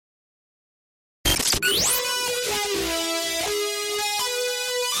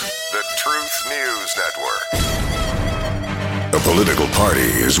Truth News Network. A political party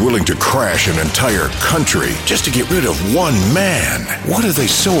is willing to crash an entire country just to get rid of one man. What are they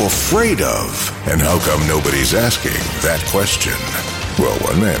so afraid of? And how come nobody's asking that question? Well,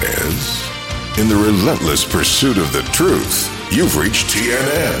 one man is. In the relentless pursuit of the truth, you've reached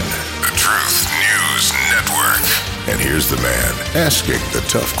TNN, the Truth News Network. And here's the man asking the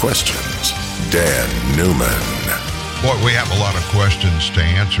tough questions, Dan Newman. Boy, we have a lot of questions to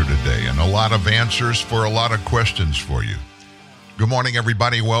answer today and a lot of answers for a lot of questions for you. Good morning,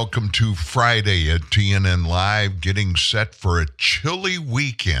 everybody. Welcome to Friday at TNN Live, getting set for a chilly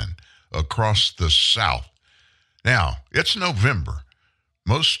weekend across the South. Now, it's November.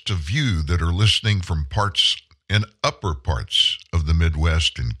 Most of you that are listening from parts and upper parts of the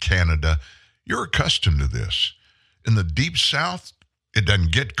Midwest and Canada, you're accustomed to this. In the Deep South, it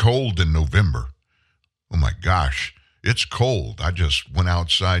doesn't get cold in November. Oh my gosh, it's cold. I just went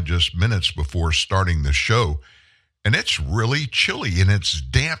outside just minutes before starting the show, and it's really chilly, and it's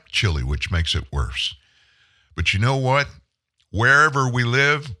damp chilly, which makes it worse. But you know what? Wherever we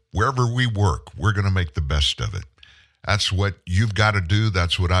live, wherever we work, we're going to make the best of it. That's what you've got to do.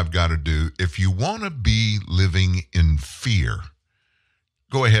 That's what I've got to do. If you want to be living in fear,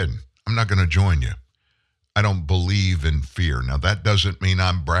 go ahead. I'm not going to join you. I don't believe in fear. Now, that doesn't mean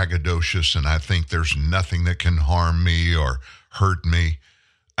I'm braggadocious and I think there's nothing that can harm me or hurt me.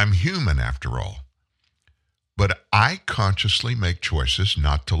 I'm human after all. But I consciously make choices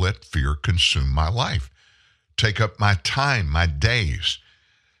not to let fear consume my life, take up my time, my days.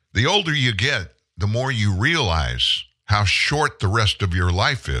 The older you get, the more you realize how short the rest of your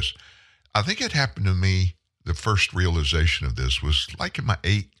life is. I think it happened to me, the first realization of this was like in my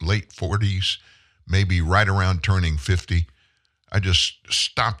late 40s, maybe right around turning 50. I just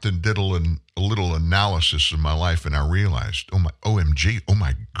stopped and did a little analysis of my life, and I realized, OMG, oh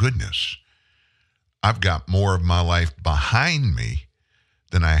my goodness, I've got more of my life behind me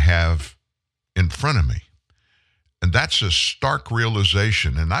than I have in front of me. And that's a stark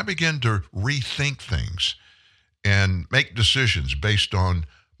realization. And I began to rethink things and make decisions based on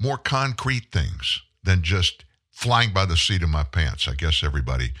more concrete things than just flying by the seat of my pants. I guess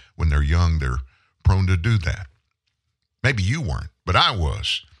everybody, when they're young, they're prone to do that. Maybe you weren't, but I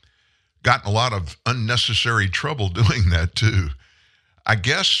was. Got in a lot of unnecessary trouble doing that too. I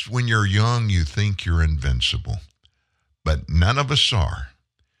guess when you're young, you think you're invincible, but none of us are.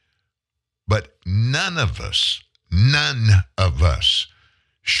 But none of us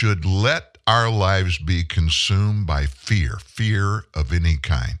should let our lives be consumed by fear of any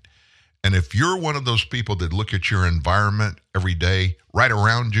kind. And if you're one of those people that look at your environment every day, right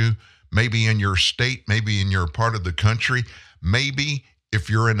around you, maybe in your state, maybe in your part of the country, maybe if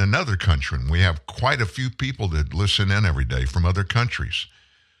you're in another country, and we have quite a few people that listen in every day from other countries.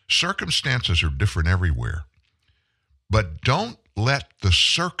 Circumstances are different everywhere. But don't let the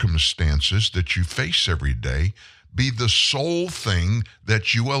circumstances that you face every day be the sole thing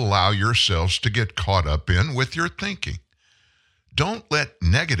that you allow yourselves to get caught up in with your thinking. Don't let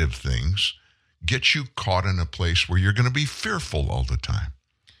negative things get you caught in a place where you're going to be fearful all the time.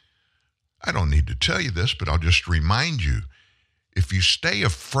 I don't need to tell you this, but I'll just remind you, if you stay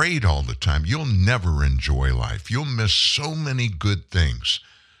afraid all the time, you'll never enjoy life. You'll miss so many good things,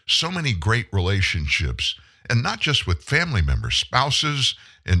 so many great relationships, and not just with family members, spouses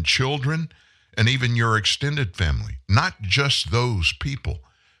and children, and even your extended family. Not just those people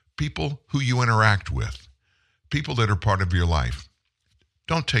who you interact with, people that are part of your life.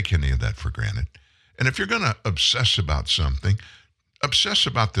 Don't take any of that for granted. And if you're going to obsess about something, obsess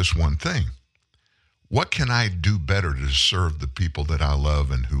about this one thing. What can I do better to serve the people that I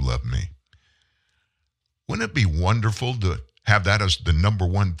love and who love me? Wouldn't it be wonderful to have that as the number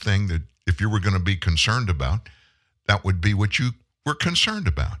one thing that if you were going to be concerned about, that would be what you were concerned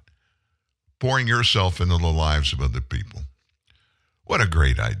about? Pouring yourself into the lives of other people. What a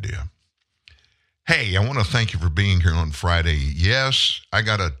great idea. Hey, I want to thank you for being here on Friday. Yes, I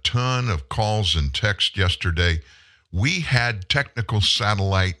got a ton of calls and texts yesterday. We had technical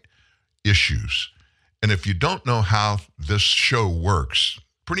satellite issues. And if you don't know how this show works,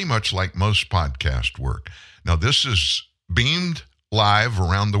 pretty much like most podcasts work. Now, this is beamed live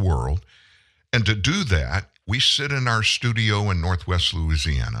around the world. And to do that, we sit in our studio in Northwest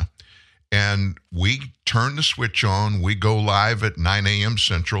Louisiana, and we turn the switch on. We go live at 9 a.m.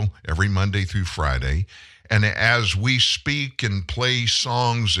 Central every Monday through Friday. And as we speak and play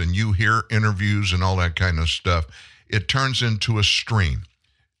songs and you hear interviews and all that kind of stuff, it turns into a stream,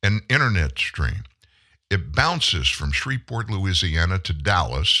 an internet stream. It bounces from Shreveport, Louisiana to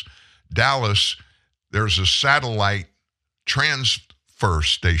Dallas. Dallas, there's a satellite transfer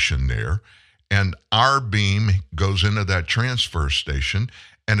station there, and our beam goes into that transfer station,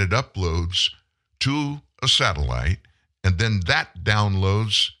 and it uploads to a satellite, and then that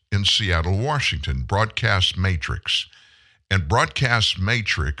downloads in Seattle, Washington, Broadcast Matrix. And Broadcast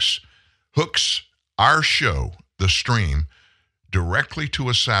Matrix hooks our show, the stream, directly to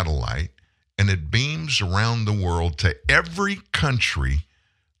a satellite, and it beams around the world to every country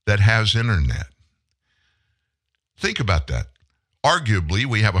that has internet. Think about that. Arguably,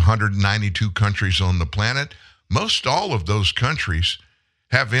 we have 192 countries on the planet. Most all of those countries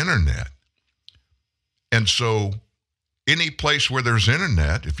have internet. And so any place where there's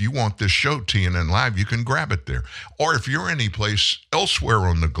internet, if you want this show, TNN Live, you can grab it there. Or if you're any place elsewhere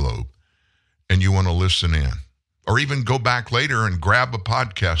on the globe and you want to listen in, or even go back later and grab a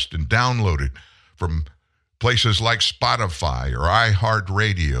podcast and download it from places like Spotify or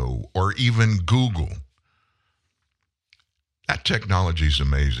iHeartRadio or even Google. That technology is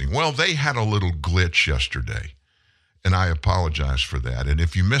amazing. Well, they had a little glitch yesterday, and I apologize for that. And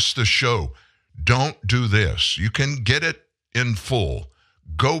if you missed the show, don't do this. You can get it in full.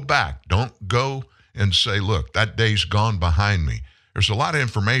 Go back. Don't go and say, look, that day's gone behind me. There's a lot of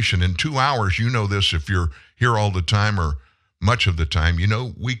information. In 2 hours, you know this if you're here all the time or much of the time. You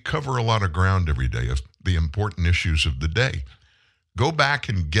know, we cover a lot of ground every day of the important issues of the day. Go back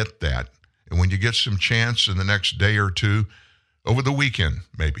and get that. And when you get some chance in the next day or two, over the weekend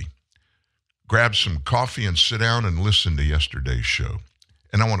maybe, grab some coffee and sit down and listen to yesterday's show.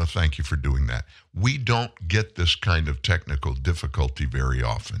 And I want to thank you for doing that. We don't get this kind of technical difficulty very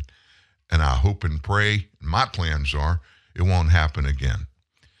often. And I hope and pray, my plans are, it won't happen again.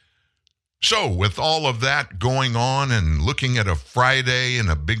 So with all of that going on and looking at a Friday and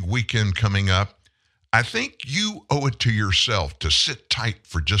a big weekend coming up, I think you owe it to yourself to sit tight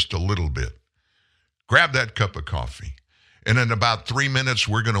for just a little bit. Grab that cup of coffee. And in about 3 minutes,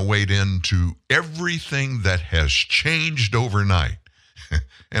 we're going to wade into everything that has changed overnight.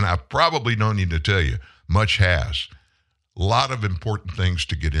 And I probably don't need to tell you, much has. A lot of important things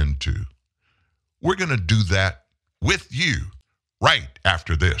to get into. We're going to do that with you right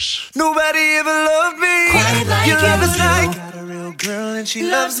after this. Nobody ever loved me quite like your love is you. like. Got a real girl and she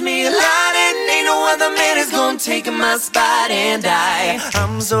loves me a lot, and ain't no other man is gonna take my spot. And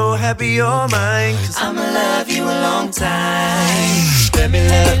I'm so happy you're mine, 'cause I'ma love you a long time. Let me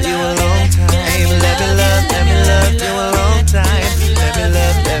love you a long time. Let me love you a long time. Let me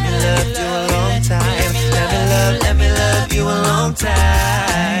love you a long time. Let me love you a long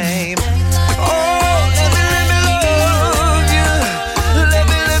time. Oh, let me love you. Let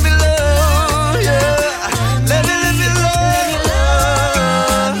me love you. Let me love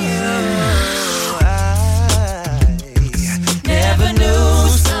you. I never knew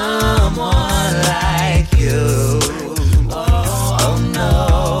someone like you. Oh no.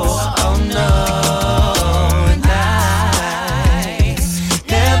 And I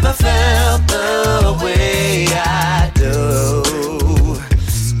never felt the way I do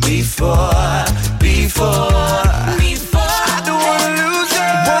before. I don't wanna lose you.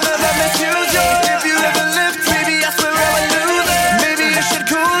 Wanna let me choose you. If you ever live, baby, I swear I would lose it. Maybe you should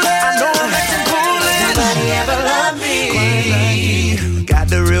cool it. I know I'm acting foolish. Nobody ever loved me. Got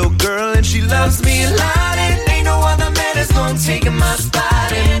the real girl and she loves me a lot, and ain't no other man that's gonna take my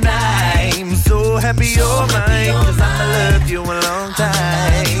spot. And I'm so happy you're mine, 'cause I'ma love you a long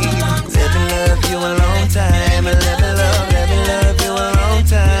time. Let me love you a long time. Let me love you a long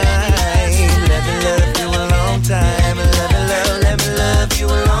time. Let me love you a long time. Let me love you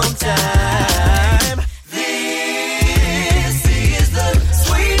a long time. This is the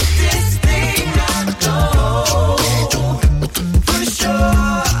sweetest thing I know. For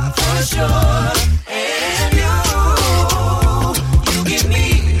sure. And you give me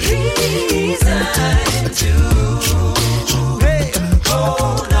reason to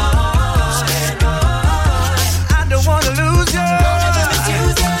hold on and on. I don't wanna lose you.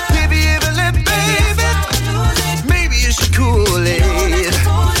 Baby, even let baby. Maybe you should cool it.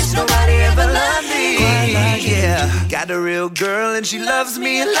 Nobody ever loved me. Yeah, got a real girl and she loves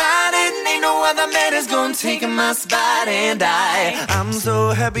me a lot, and ain't no other man is gonna take my spot. And I'm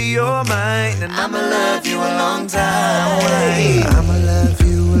so happy you're mine, and I'ma love you a long time. I'ma love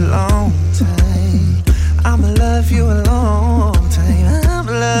you a long time. I'ma love you a long time.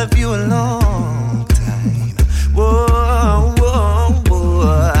 I'ma love you a long time. Whoa, whoa,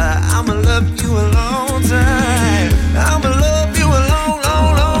 whoa. I'ma love you a long time. I'ma love you a long, long,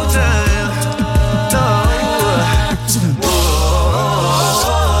 long time. No. Whoa.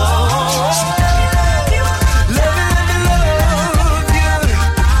 Let me love you.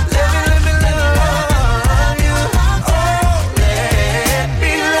 Let me love you. Oh, yeah.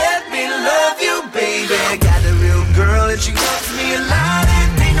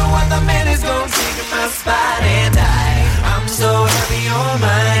 you're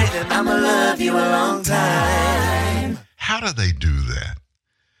mine, and I'ma love you a long time. How do they do that?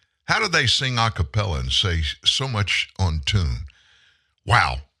 How do they sing a cappella and say so much on tune?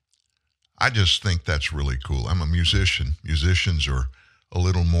 Wow. I just think that's really cool. I'm a musician. Musicians are a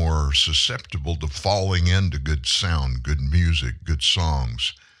little more susceptible to falling into good sound, good music, good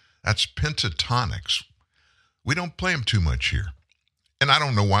songs. That's pentatonics. We don't play them too much here. And I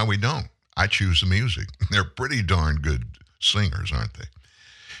don't know why we don't. I choose the music. They're pretty darn good singers, aren't they?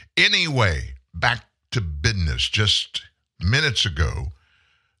 Anyway, back to business. Just minutes ago,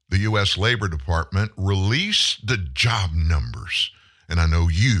 the U.S. Labor Department released the job numbers. And I know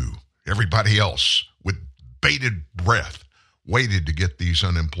you, everybody else, with bated breath, waited to get these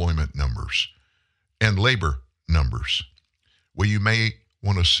unemployment numbers and labor numbers. Well, you may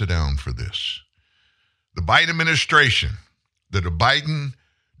want to sit down for this. The Biden administration, the Biden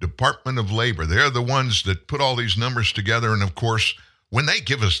Department of Labor, they're the ones that put all these numbers together. And of course, when they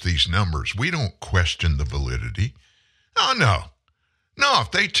give us these numbers, we don't question the validity. Oh, no. No,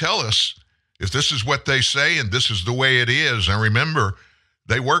 if they tell us, if this is what they say and this is the way it is, and remember,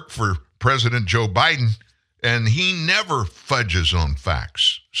 they work for President Joe Biden, and he never fudges on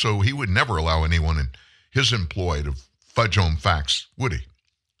facts. So he would never allow anyone in his employ to fudge on facts, would he?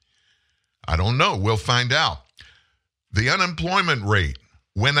 I don't know. We'll find out. The unemployment rate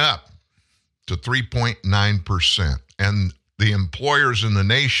went up to 3.9%, and the employers in the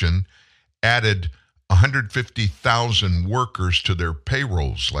nation added 150,000 workers to their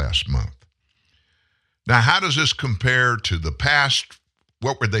payrolls last month. Now, how does this compare to the past?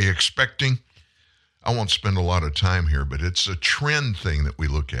 What were they expecting? I won't spend a lot of time here, but it's a trend thing that we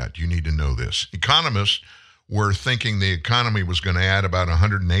look at. You need to know this. Economists were thinking the economy was going to add about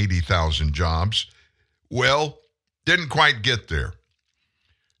 180,000 jobs. Well, didn't quite get there.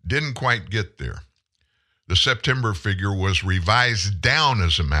 Didn't quite get there. The September figure was revised down,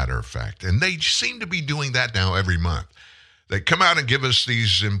 as a matter of fact, and they seem to be doing that now every month. They come out and give us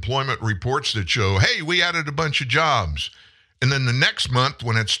these employment reports that show, hey, we added a bunch of jobs. And then the next month,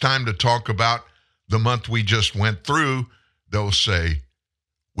 when it's time to talk about the month we just went through, they'll say,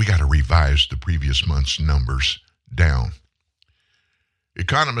 we got to revise the previous month's numbers down.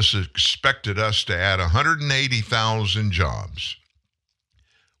 Economists expected us to add 180,000 jobs.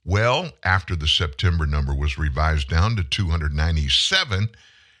 Well, after the September number was revised down to 297,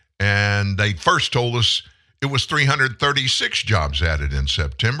 and they first told us it was 336 jobs added in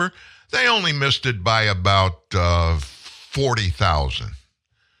September, they only missed it by about 40,000.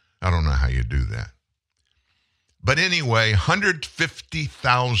 I don't know how you do that. But anyway,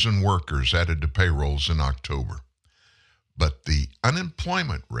 150,000 workers added to payrolls in October. But the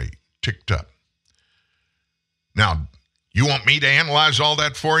unemployment rate ticked up. Now, you want me to analyze all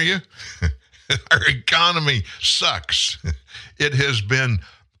that for you? Our economy sucks. It has been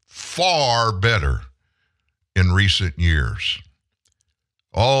far better in recent years.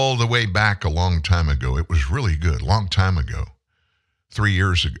 All the way back a long time ago, it was really good, long time ago, 3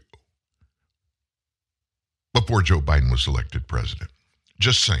 years ago, before Joe Biden was elected president.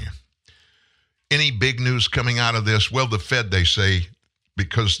 Just saying. Any big news coming out of this? Well, the Fed, they say,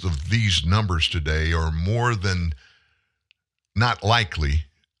 because of these numbers today, are more than not likely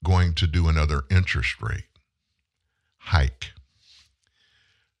going to do another interest rate hike.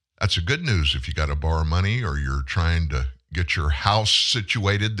 That's a good news if you got to borrow money or you're trying to get your house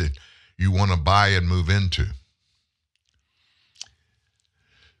situated that you want to buy and move into.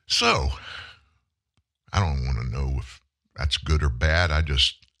 So, I don't want to know if that's good or bad. I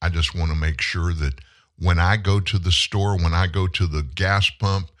just want to make sure that when I go to the store, when I go to the gas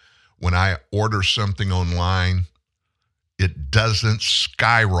pump, when I order something online, it doesn't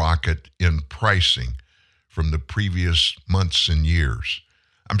skyrocket in pricing from the previous months and years.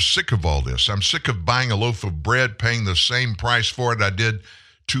 I'm sick of all this. I'm sick of buying a loaf of bread, paying the same price for it I did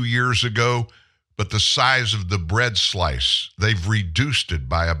 2 years ago, but the size of the bread slice, they've reduced it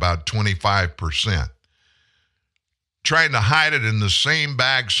by about 25%. Trying to hide it in the same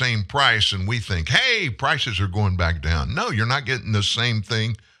bag, same price, and we think, hey, prices are going back down. No, you're not getting the same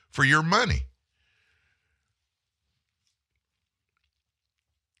thing for your money.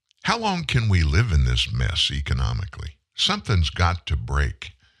 How long can we live in this mess economically? Something's got to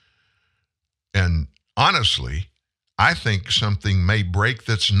break. And honestly, I think something may break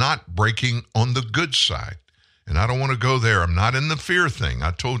that's not breaking on the good side. And I don't want to go there. I'm not in the fear thing.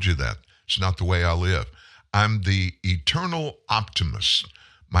 I told you that. It's not the way I live. I'm the eternal optimist.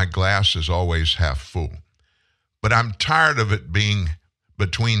 My glass is always half full. But I'm tired of it being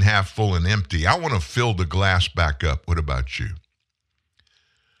between half full and empty. I want to fill the glass back up. What about you?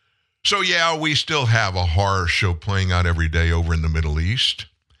 So, yeah, we still have a horror show playing out every day over in the Middle East.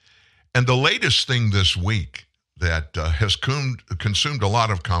 And the latest thing this week that has consumed a lot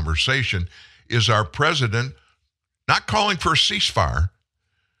of conversation is our president not calling for a ceasefire,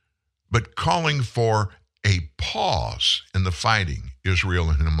 but calling for a pause in the fighting, Israel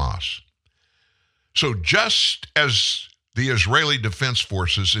and Hamas. So just as the Israeli Defense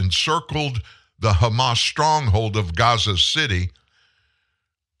Forces encircled the Hamas stronghold of Gaza City,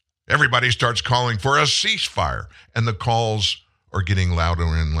 everybody starts calling for a ceasefire, and the calls are getting louder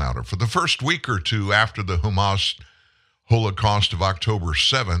and louder. For the first week or two after the Hamas Holocaust of October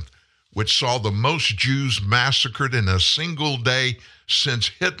 7th, which saw the most Jews massacred in a single day since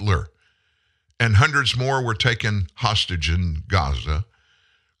Hitler, and hundreds more were taken hostage in Gaza,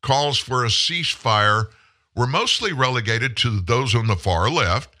 calls for a ceasefire were mostly relegated to those on the far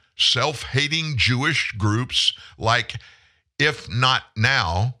left, self-hating Jewish groups like If Not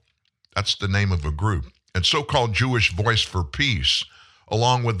Now, that's the name of a group, and so-called Jewish Voice for Peace,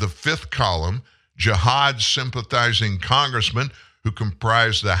 along with the fifth column, jihad-sympathizing congressmen who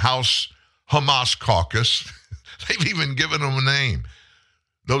comprise the House Hamas Caucus. They've even given them a name.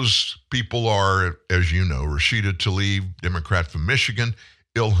 Those people are, as you know, Rashida Tlaib, Democrat from Michigan,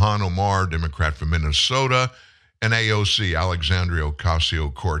 Ilhan Omar, Democrat from Minnesota, and AOC, Alexandria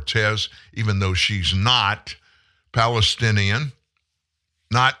Ocasio-Cortez, even though she's not Palestinian,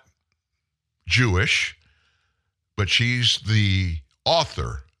 not Jewish, but she's the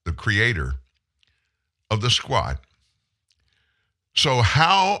author, the creator of the squad. So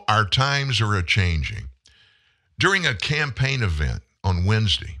how our times are a-changing. During a campaign event on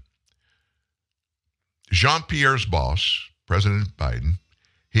Wednesday, Jean-Pierre's boss, President Biden,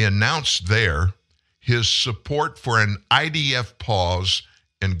 he announced there his support for an IDF pause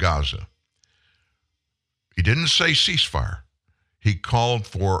in Gaza. He didn't say ceasefire. He called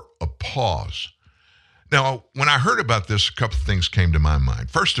for a pause. Now, when I heard about this, a couple of things came to my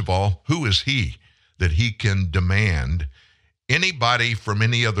mind. First of all, who is he that he can demand anybody from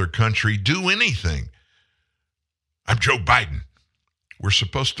any other country do anything? I'm Joe Biden. We're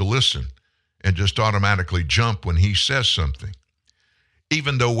supposed to listen and just automatically jump when he says something,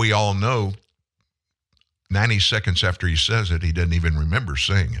 even though we all know 90 seconds after he says it, he doesn't even remember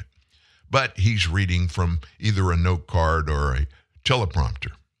saying it. But he's reading from either a note card or a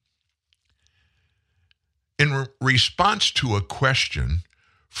teleprompter. In response to a question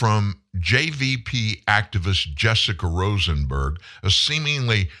from JVP activist Jessica Rosenberg, a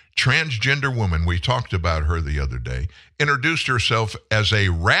seemingly transgender woman, we talked about her the other day, introduced herself as a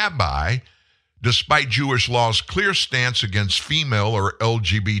rabbi despite Jewish law's clear stance against female or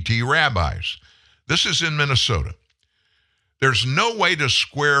LGBT rabbis. This is in Minnesota. There's no way to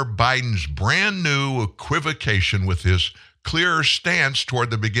square Biden's brand new equivocation with his clear stance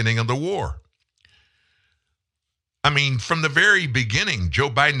toward the beginning of the war. I mean, from the very beginning, Joe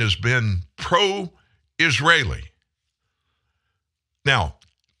Biden has been pro-Israeli. Now,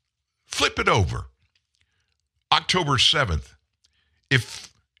 flip it over. October 7th,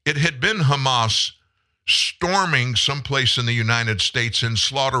 if it had been Hamas storming someplace in the United States and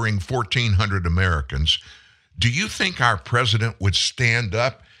slaughtering 1,400 Americans, do you think our president would stand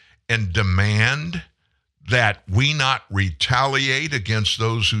up and demand that we not retaliate against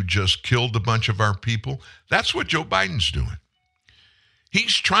those who just killed a bunch of our people? That's what Joe Biden's doing.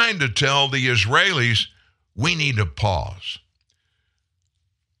 He's trying to tell the Israelis, we need a pause.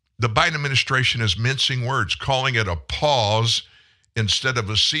 The Biden administration is mincing words, calling it a pause instead of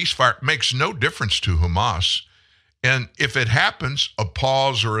a ceasefire. It makes no difference to Hamas. And if it happens, a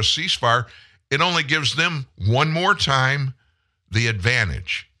pause or a ceasefire, it only gives them one more time the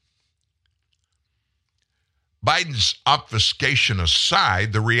advantage. Biden's obfuscation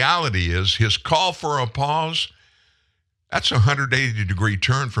aside, the reality is his call for a pause, that's a 180-degree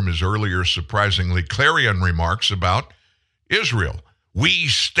turn from his earlier surprisingly clarion remarks about Israel. We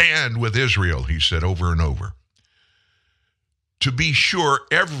stand with Israel, he said over and over. To be sure,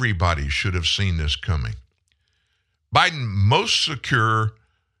 everybody should have seen this coming. Biden must secure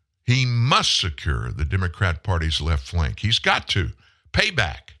the Democrat Party's left flank. He's got to.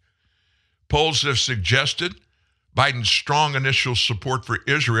 Payback. Polls have suggested Biden's strong initial support for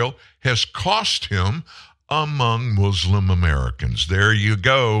Israel has cost him among Muslim Americans. There you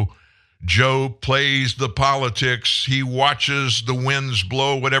go. Joe plays the politics. He watches the winds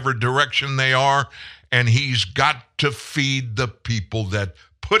blow whatever direction they are, and he's got to feed the people that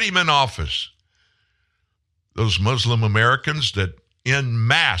put him in office. Those Muslim Americans that en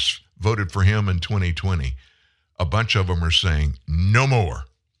masse voted for him in 2020, a bunch of them are saying no more.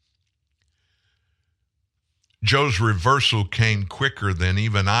 Joe's reversal came quicker than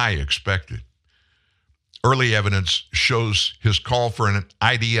even I expected. Early evidence shows his call for an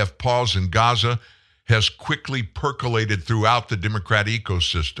IDF pause in Gaza has quickly percolated throughout the Democrat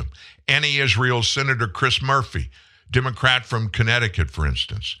ecosystem. Anti-Israel Senator Chris Murphy, Democrat from Connecticut, for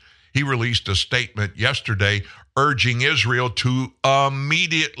instance, he released a statement yesterday urging Israel to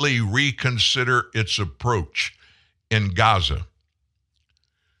immediately reconsider its approach in Gaza.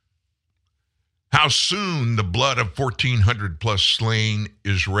 How soon the blood of 1,400 plus slain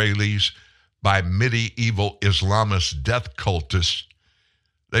Israelis by medieval Islamist death cultists,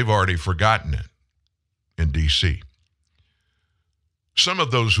 they've already forgotten it in D.C. Some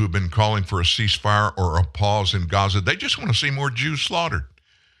of those who have been calling for a ceasefire or a pause in Gaza, they just want to see more Jews slaughtered.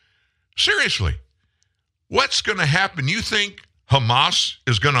 Seriously, what's going to happen? You think Hamas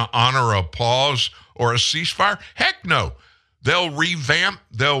is going to honor a pause or a ceasefire? Heck no. They'll revamp,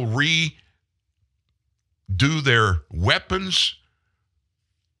 they'll redo their weapons.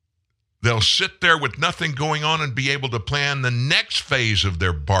 They'll sit there with nothing going on and be able to plan the next phase of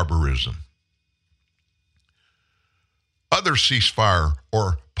their barbarism. Other ceasefire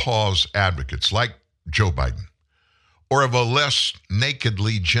or pause advocates like Joe Biden or of a less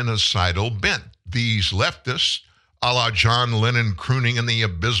nakedly genocidal bent. These leftists, a la John Lennon crooning in the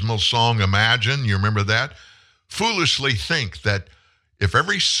abysmal song Imagine, you remember that? Foolishly think that if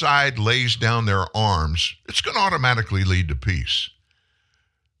every side lays down their arms, it's going to automatically lead to peace.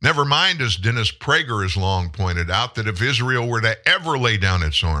 Never mind, as Dennis Prager has long pointed out, that if Israel were to ever lay down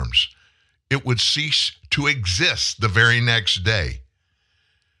its arms, it would cease to exist the very next day.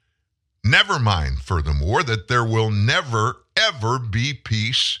 Never mind, furthermore, that there will never, ever be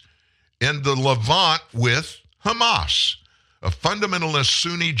peace in the Levant with Hamas, a fundamentalist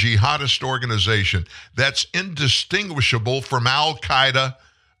Sunni jihadist organization that's indistinguishable from Al-Qaeda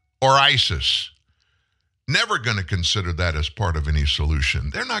or ISIS. Never going to consider that as part of any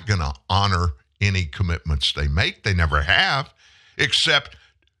solution. They're not going to honor any commitments they make. They never have, except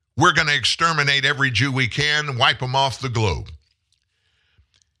we're going to exterminate every Jew we can and wipe them off the globe.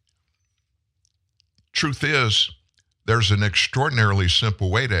 Truth is, there's an extraordinarily simple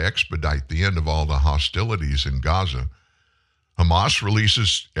way to expedite the end of all the hostilities in Gaza. Hamas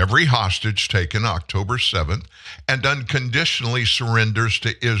releases every hostage taken October 7th and unconditionally surrenders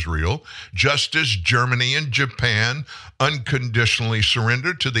to Israel, just as Germany and Japan unconditionally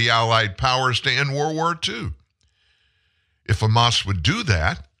surrendered to the Allied powers to end World War II. If Hamas would do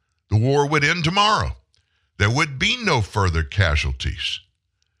that, the war would end tomorrow. There would be no further casualties.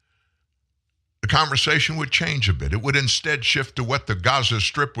 The conversation would change a bit. It would instead shift to what the Gaza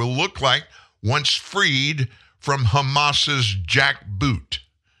Strip will look like once freed from Hamas's jackboot.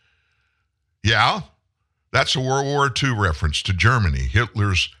 Yeah, that's a World War II reference to Germany,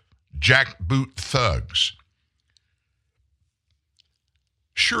 Hitler's jackboot thugs.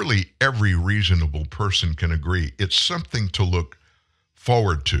 Surely every reasonable person can agree it's something to look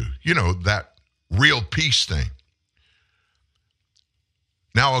forward to. You know, that real peace thing.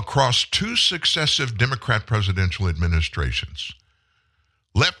 Now, across two successive Democrat presidential administrations,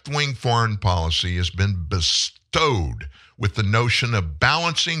 left-wing foreign policy has been bestowed with the notion of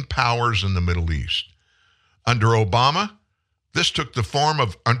balancing powers in the Middle East. Under Obama, this took the form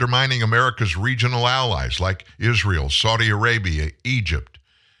of undermining America's regional allies like Israel, Saudi Arabia, Egypt,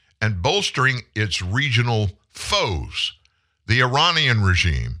 and bolstering its regional foes, the Iranian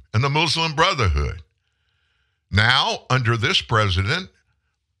regime and the Muslim Brotherhood. Now, under this president,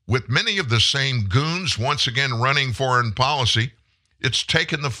 with many of the same goons once again running foreign policy, it's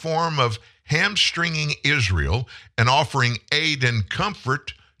taken the form of hamstringing Israel and offering aid and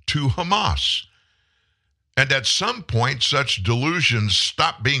comfort to Hamas. And at some point, such delusions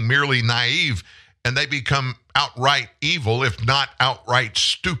stop being merely naive and they become outright evil, if not outright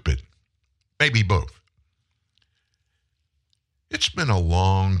stupid. Maybe both. It's been a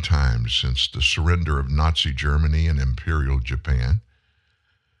long time since the surrender of Nazi Germany and Imperial Japan.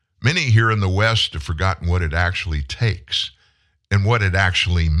 Many here in the West have forgotten what it actually takes and what it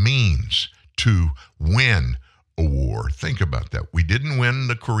actually means to win a war. Think about that. We didn't win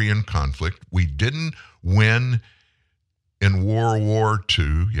the Korean conflict. We didn't win in World War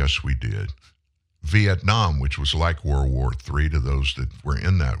II. Yes, we did. Vietnam, which was like World War III to those that were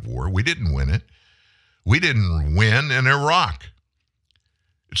in that war. We didn't win it. We didn't win in Iraq.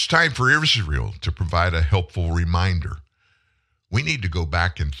 It's time for Israel to provide a helpful reminder. We need to go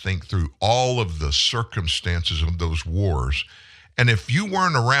back and think through all of the circumstances of those wars. And if you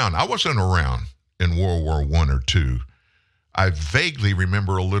weren't around, I wasn't around in World War I or II. I vaguely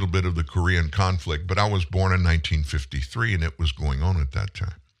remember a little bit of the Korean conflict, but I was born in 1953 and it was going on at that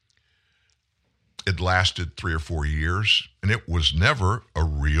time. It lasted 3 or 4 years, and it was never a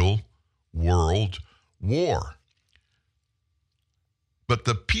real world war. But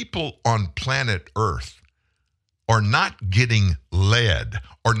the people on planet Earth are not getting led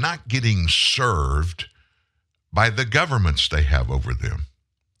or not getting served by the governments they have over them.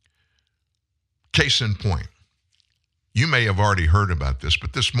 Case in point, you may have already heard about this,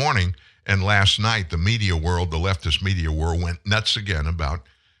 but this morning and last night, the media world, the leftist media world, went nuts again about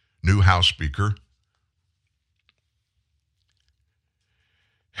new House Speaker.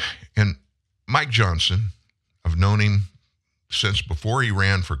 And Mike Johnson, I've known him since before he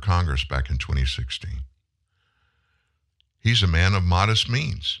ran for Congress back in 2016. He's a man of modest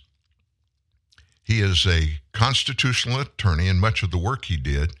means. He is a constitutional attorney, and much of the work he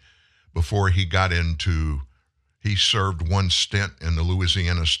did before he got into, he served one stint in the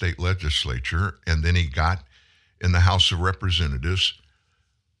Louisiana state legislature, and then he got in the House of Representatives,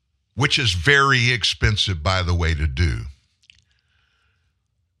 which is very expensive, by the way, to do.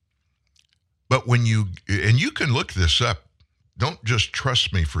 But when you, and you can look this up, don't just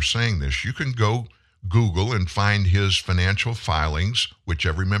trust me for saying this, you can go Google and find his financial filings, which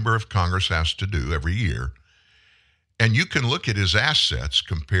every member of Congress has to do every year, and you can look at his assets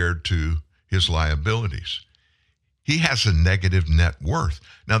compared to his liabilities. He has a negative net worth.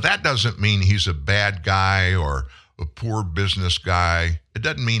 Now, that doesn't mean he's a bad guy or a poor business guy. It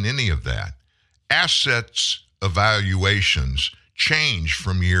doesn't mean any of that. Assets evaluations change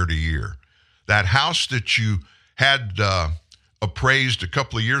from year to year. That house that you had appraised a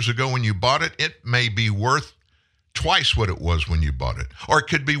couple of years ago when you bought it, it may be worth twice what it was when you bought it, or it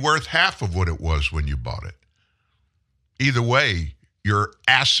could be worth half of what it was when you bought it. Either way, your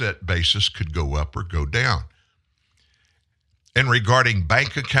asset basis could go up or go down. And regarding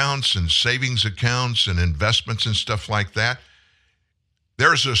bank accounts and savings accounts and investments and stuff like that,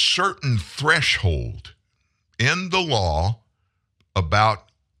 there's a certain threshold in the law about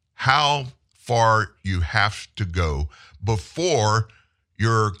how far you have to go before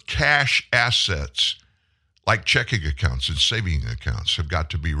your cash assets, like checking accounts and saving accounts, have got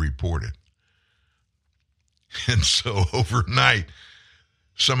to be reported. And so overnight,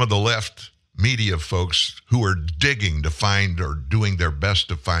 some of the left media folks who are digging to find or doing their best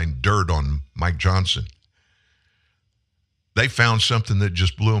to find dirt on Mike Johnson, they found something that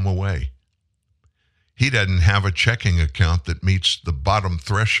just blew them away. He doesn't have a checking account that meets the bottom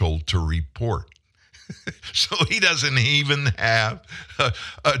threshold to report. So he doesn't even have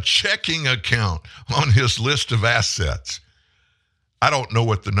a checking account on his list of assets. I don't know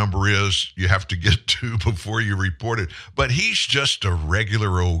what the number is you have to get to before you report it, but he's just a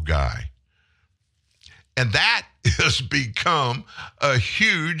regular old guy. And that has become a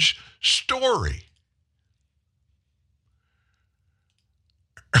huge story.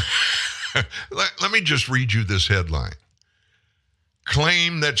 Let me just read you this headline.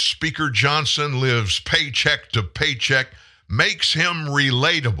 Claim that Speaker Johnson lives paycheck to paycheck makes him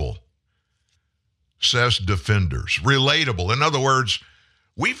relatable, says defenders. Relatable. In other words,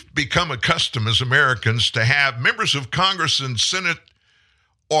 we've become accustomed as Americans to have members of Congress and Senate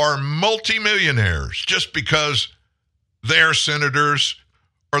are multimillionaires just because they're senators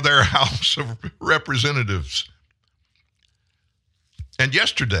or they're House of Representatives. And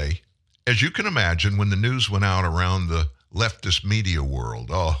yesterday, as you can imagine, when the news went out around the leftist media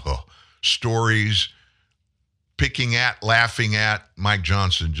world, stories picking at, laughing at, Mike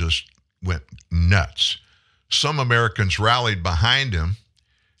Johnson just went nuts. Some Americans rallied behind him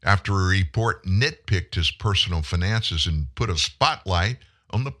after a report nitpicked his personal finances and put a spotlight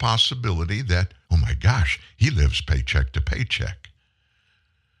on the possibility that, oh my gosh, he lives paycheck to paycheck.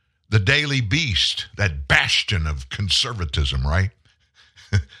 The Daily Beast, that bastion of conservatism, right?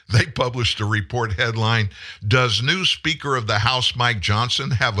 They published a report headline, "Does new Speaker of the House Mike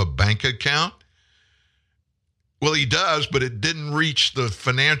Johnson have a bank account?" Well, he does, but it didn't reach the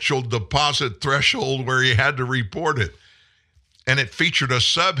financial deposit threshold where he had to report it. And it featured a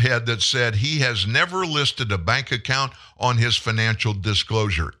subhead that said he has never listed a bank account on his financial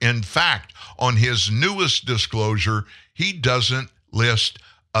disclosure. In fact, on his newest disclosure, he doesn't list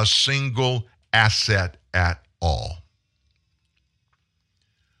a single asset at all.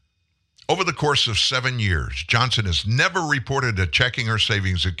 Over the course of 7 years, Johnson has never reported a checking or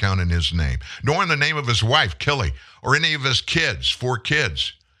savings account in his name, nor in the name of his wife, Kelly, or any of his kids, 4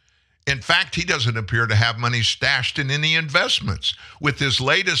 kids. In fact, he doesn't appear to have money stashed in any investments, with his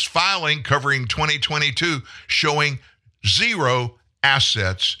latest filing covering 2022 showing 0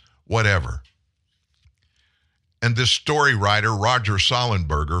 assets whatever. And this story writer, Roger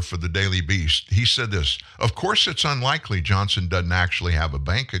Sollenberger for the Daily Beast, he said this: "Of course, it's unlikely Johnson doesn't actually have a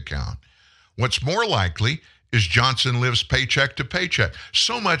bank account. What's more likely is Johnson lives paycheck to paycheck,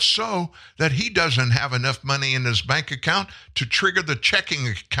 so much so that he doesn't have enough money in his bank account to trigger the checking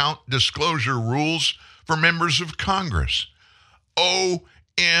account disclosure rules for members of Congress.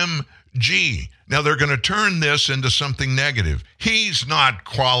 OMG. Now they're going to turn this into something negative. He's not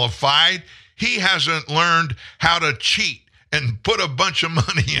qualified. He hasn't learned how to cheat and put a bunch of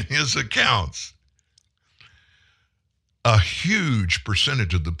money in his accounts. A huge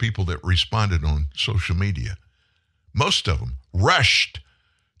percentage of the people that responded on social media, most of them, rushed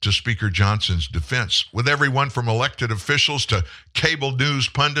to Speaker Johnson's defense, with everyone from elected officials to cable news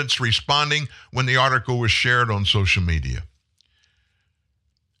pundits responding when the article was shared on social media.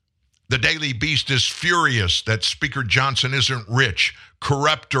 The Daily Beast is furious that Speaker Johnson isn't rich,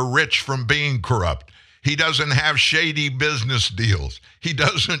 corrupt, or rich from being corrupt. He doesn't have shady business deals. He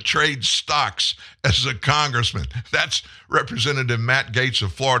doesn't trade stocks as a congressman. That's Representative Matt Gaetz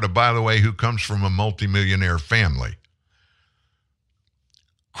of Florida, by the way, who comes from a multimillionaire family.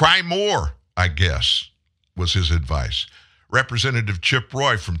 Cry more, I guess, was his advice. Representative Chip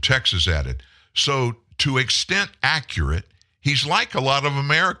Roy from Texas added, so to extent accurate, he's like a lot of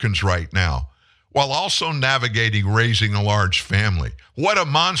Americans right now, while also navigating raising a large family. What a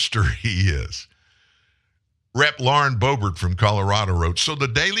monster he is. Rep. Lauren Boebert from Colorado wrote, so the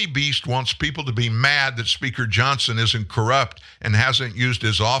Daily Beast wants people to be mad that Speaker Johnson isn't corrupt and hasn't used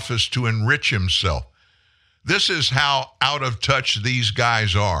his office to enrich himself. This is how out of touch these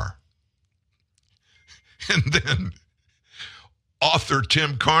guys are. And then author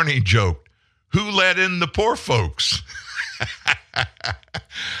Tim Carney joked, who let in the poor folks?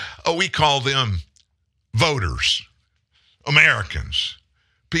 Oh, we call them voters, Americans.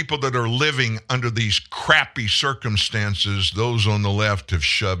 People that are living under these crappy circumstances those on the left have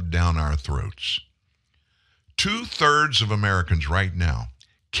shoved down our throats. 2/3 of Americans right now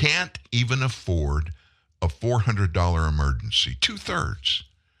can't even afford a $400 emergency. 2/3.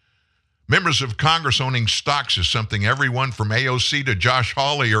 Members of Congress owning stocks is something everyone from AOC to Josh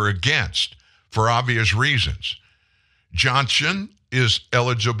Hawley are against for obvious reasons. Johnson is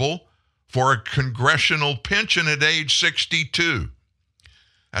eligible for a congressional pension at age 62.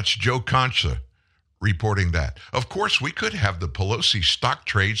 That's Joe Concha reporting that. Of course, we could have the Pelosi stock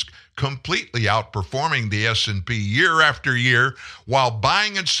trades completely outperforming the S&P year after year while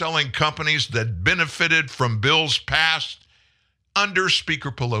buying and selling companies that benefited from bills passed under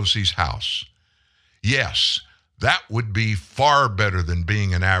Speaker Pelosi's House. Yes, that would be far better than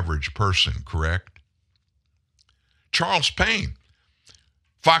being an average person, correct? Charles Payne,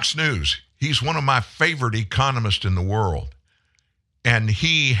 Fox News. He's one of my favorite economists in the world. And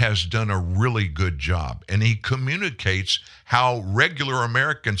he has done a really good job. And he communicates how regular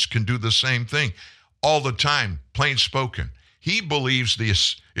Americans can do the same thing all the time, plain spoken. He believes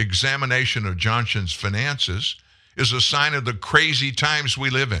this examination of Johnson's finances is a sign of the crazy times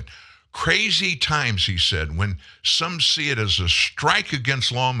we live in. Crazy times, he said, when some see it as a strike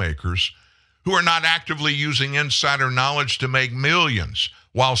against lawmakers who are not actively using insider knowledge to make millions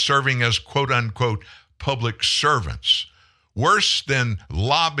while serving as quote-unquote public servants. Worse than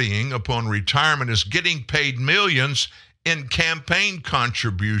lobbying upon retirement is getting paid millions in campaign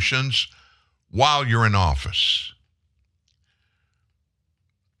contributions while you're in office.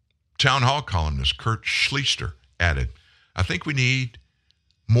 Town Hall columnist Kurt Schlichter added, I think we need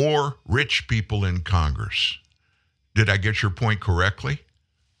more rich people in Congress. Did I get your point correctly?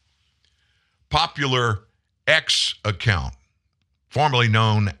 Popular X account, formerly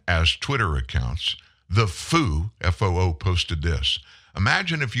known as Twitter accounts, The Foo, F-O-O, posted this.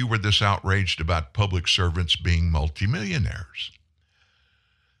 Imagine if you were this outraged about public servants being multimillionaires.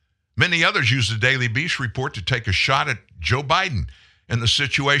 Many others used the Daily Beast report to take a shot at Joe Biden and the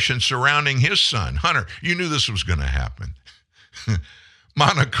situation surrounding his son, Hunter. You knew this was going to happen.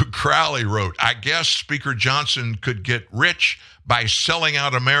 Monica Crowley wrote, I guess Speaker Johnson could get rich by selling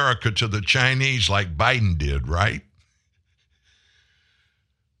out America to the Chinese like Biden did, right?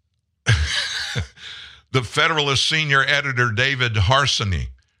 The Federalist senior editor, David Harsanyi,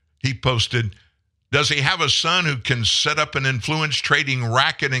 he posted, does he have a son who can set up an influence trading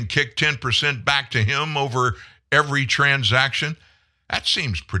racket and kick 10% back to him over every transaction? That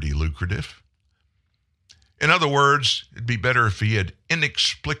seems pretty lucrative. In other words, it'd be better if he had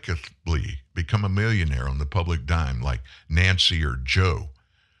inexplicably become a millionaire on the public dime like Nancy or Joe.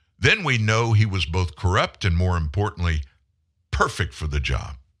 Then we know he was both corrupt and, more importantly, perfect for the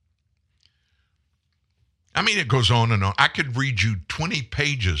job. I mean, it goes on and on. I could read you 20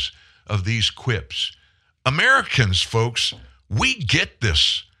 pages of these quips. Americans, folks, we get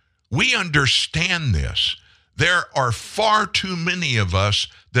this. We understand this. There are far too many of us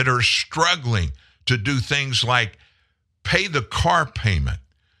that are struggling to do things like pay the car payment,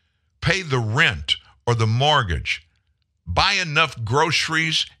 pay the rent or the mortgage, buy enough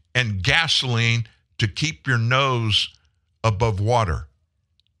groceries and gasoline to keep your nose above water.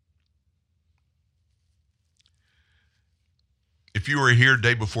 If you were here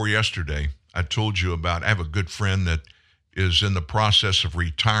day before yesterday, I told you about, I have a good friend that is in the process of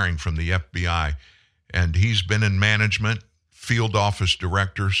retiring from the FBI, and he's been in management, field office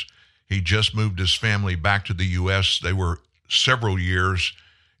directors. He just moved his family back to the U.S. They were several years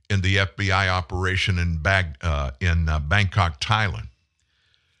in the FBI operation in Bangkok, Thailand.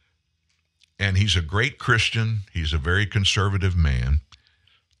 And he's a great Christian. He's a very conservative man,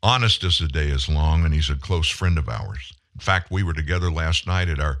 honest as the day is long, and he's a close friend of ours. In fact, we were together last night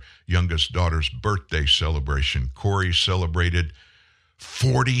at our youngest daughter's birthday celebration. Corey celebrated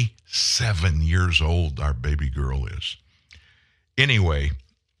 47 years old, our baby girl is. Anyway,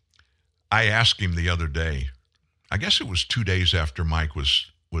 I asked him the other day, I guess it was 2 days after Mike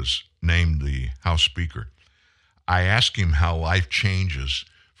was named the House Speaker. I asked him how life changes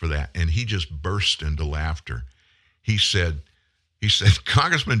for that, and he just burst into laughter. He said,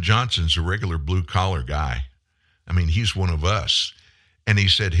 Congressman Johnson's a regular blue-collar guy. I mean, he's one of us. And he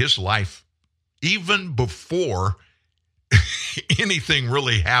said his life, even before anything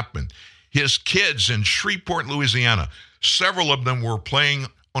really happened, his kids in Shreveport, Louisiana, several of them were playing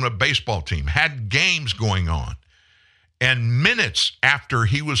on a baseball team, had games going on. And minutes after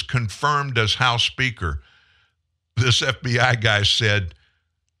he was confirmed as House Speaker, this FBI guy said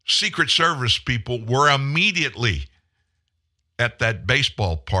Secret Service people were immediately at that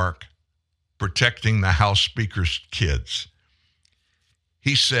baseball park protecting the House Speaker's kids.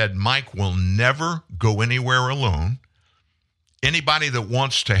 He said Mike will never go anywhere alone. Anybody that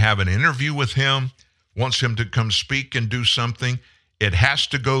wants to have an interview with him, wants him to come speak and do something, it has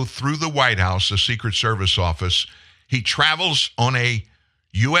to go through the White House, the Secret Service office. He travels on a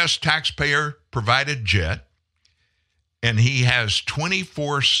U.S. taxpayer-provided jet, and he has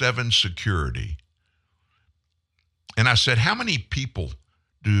 24/7 security. And I said, how many people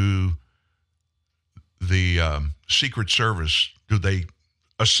do the Secret Service, do they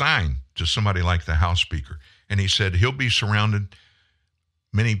assign to somebody like the House Speaker? And he said he'll be surrounded,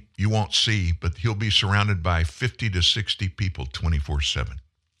 many you won't see, but he'll be surrounded by 50 to 60 people 24/7.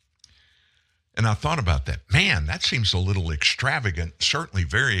 And I thought about that. Man, that seems a little extravagant, certainly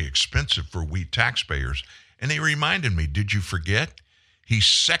very expensive for we taxpayers. And he reminded me, did you forget? He's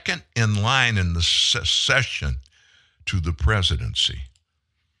second in line in the succession to the presidency.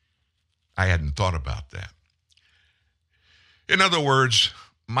 I hadn't thought about that. In other words,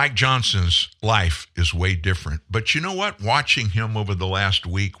 Mike Johnson's life is way different. But you know what? Watching him over the last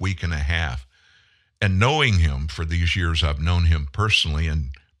week and a half, and knowing him for these years, I've known him personally and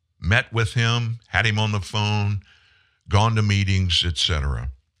met with him, had him on the phone, gone to meetings, etc.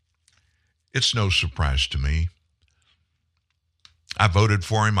 It's no surprise to me. I voted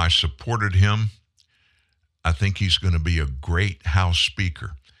for him. I supported him. I think he's going to be a great House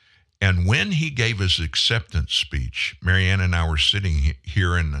Speaker. And when he gave his acceptance speech, Marianne and I were sitting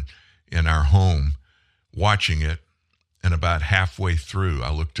here in our home watching it, and about halfway through,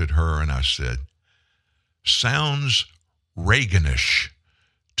 I looked at her and I said, sounds Reaganish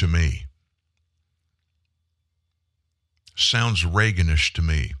to me. Sounds Reaganish to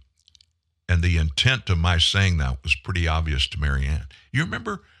me. And the intent of my saying that was pretty obvious to Marianne. You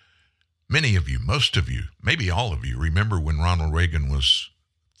remember, many of you, most of you, maybe all of you, remember when Ronald Reagan was,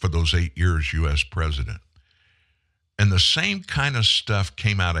 for those 8 years, U.S. president. And the same kind of stuff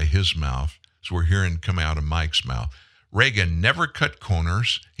came out of his mouth as we're hearing come out of Mike's mouth. Reagan never cut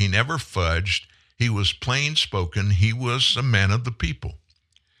corners. He never fudged. He was plain spoken. He was a man of the people.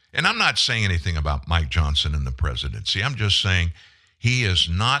 And I'm not saying anything about Mike Johnson and the presidency. I'm just saying he is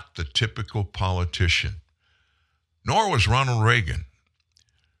not the typical politician, nor was Ronald Reagan,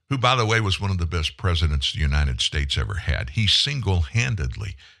 who, by the way, was one of the best presidents the United States ever had. He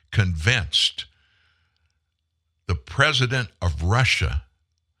single-handedly convinced the president of Russia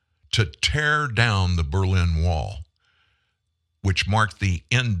to tear down the Berlin Wall, which marked the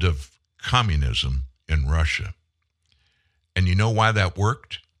end of communism in Russia. And you know why that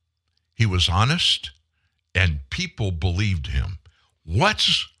worked? He was honest, and people believed him.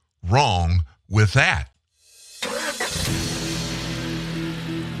 What's wrong with that?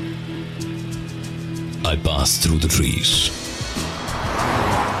 I pass through the trees.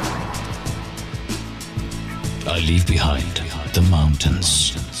 I leave behind the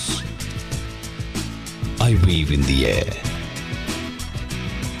mountains. I weave in the air.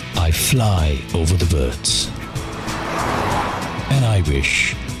 I fly over the birds. And I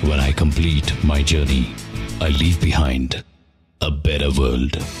wish, when I complete my journey, I leave behind a better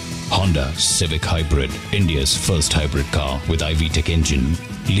world. Honda Civic Hybrid, India's first hybrid car with IV Tech engine.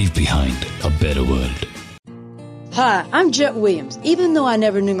 Leave behind a better world. Hi, I'm Jet Williams. Even though I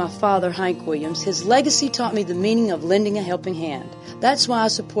never knew my father, Hank Williams, his legacy taught me the meaning of lending a helping hand. That's why I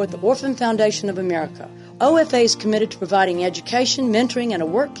support the Orphan Foundation of America. OFA is committed to providing education, mentoring, and a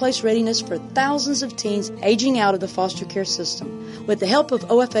workplace readiness for thousands of teens aging out of the foster care system. With the help of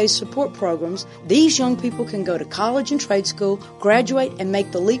OFA's support programs, these young people can go to college and trade school, graduate, and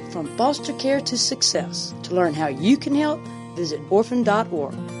make the leap from foster care to success. To learn how you can help, visit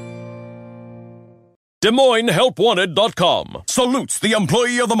orphan.org. DesMoinesHelpWanted.com salutes the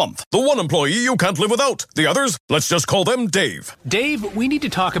Employee of the Month. The one employee you can't live without. The others, let's just call them Dave. Dave, we need to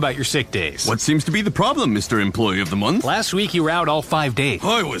talk about your sick days. What seems to be the problem, Mr. Employee of the Month? Last week you were out all 5 days.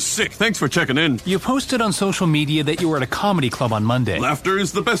 I was sick. Thanks for checking in. You posted on social media that you were at a comedy club on Monday. Laughter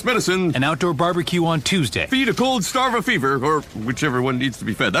is the best medicine. An outdoor barbecue on Tuesday. Feed a cold, starve a fever, or whichever one needs to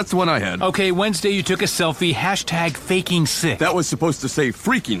be fed. That's the one I had. Okay, Wednesday you took a selfie, #faking sick. That was supposed to say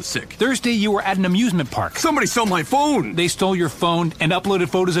freaking sick. Thursday you were at an amusement park. Somebody stole my phone. They stole your phone and uploaded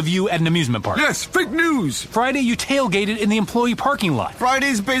photos of you at an amusement park. Yes, fake news. Friday you tailgated in the employee parking lot.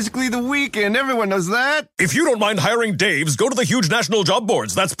 Friday's basically the weekend. Everyone knows that. If you don't mind hiring Daves, go to the huge national job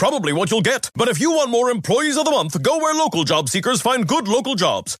boards. That's probably what you'll get. But if you want more Employees of the Month, go where local job seekers find good local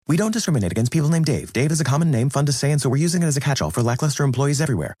jobs. We don't discriminate against people named Dave. Dave is a common name, fun to say, and so we're using it as a catch-all for lackluster employees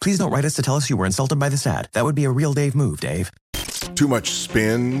everywhere. Please don't write us to tell us you were insulted by this ad. That would be a real Dave move, Dave. Too much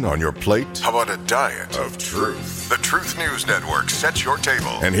spin on your plate? How about a diet of truth? The Truth News Network sets your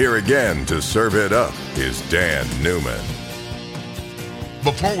table. And here again to serve it up is Dan Newman.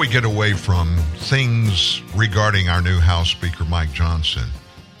 Before we get away from things regarding our new House Speaker, Mike Johnson,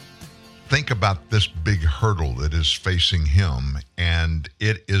 think about this big hurdle that is facing him, and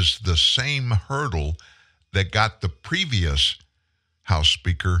it is the same hurdle that got the previous House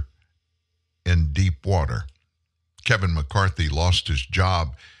Speaker in deep water. Kevin McCarthy lost his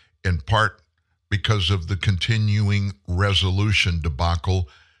job in part because of the continuing resolution debacle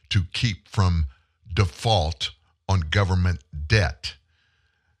to keep from default on government debt.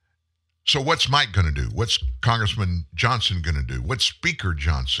 So what's Mike going to do? What's Congressman Johnson going to do? What's Speaker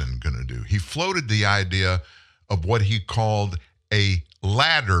Johnson going to do? He floated the idea of what he called a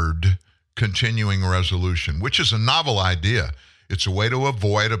laddered continuing resolution, which is a novel idea. It's a way to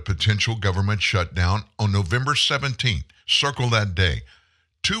avoid a potential government shutdown on November 17th. Circle that day.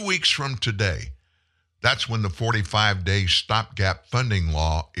 2 weeks from today, that's when the 45-day stopgap funding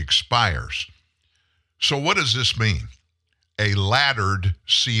law expires. So what does this mean? A laddered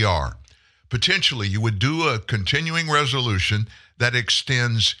CR. Potentially, you would do a continuing resolution that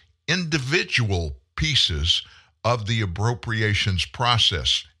extends individual pieces of the appropriations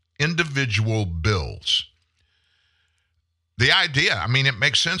process, individual bills. The idea, I mean, it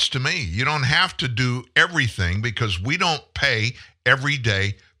makes sense to me. You don't have to do everything because we don't pay every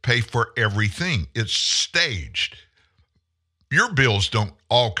day, pay for everything. It's staged. Your bills don't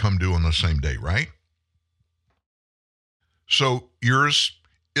all come due on the same day, right? So yours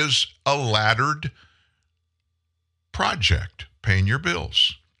is a laddered project, paying your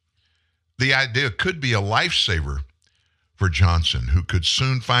bills. The idea could be a lifesaver for Johnson, who could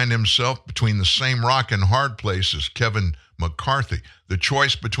soon find himself between the same rock and hard place as Kevin McCarthy. The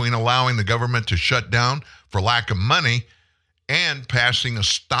choice between allowing the government to shut down for lack of money and passing a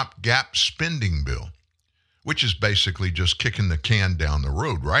stopgap spending bill, which is basically just kicking the can down the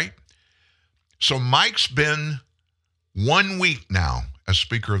road, right? So Mike's been 1 week now as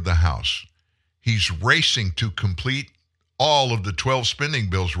Speaker of the House. He's racing to complete all of the 12 spending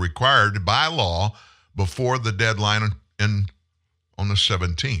bills required by law before the deadline on the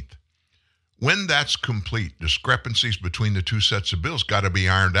 17th. When that's complete, discrepancies between the two sets of bills got to be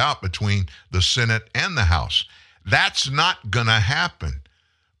ironed out between the Senate and the House. That's not going to happen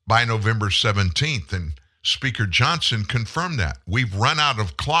by November 17th, and Speaker Johnson confirmed that. We've run out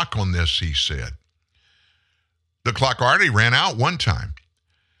of clock on this, he said. The clock already ran out one time.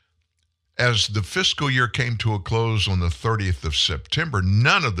 As the fiscal year came to a close on the 30th of September,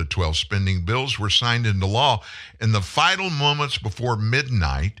 none of the 12 spending bills were signed into law. In the final moments before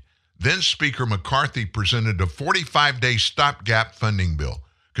midnight, then Speaker McCarthy presented a 45-day stopgap funding bill,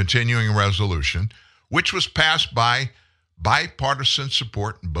 continuing resolution, which was passed by bipartisan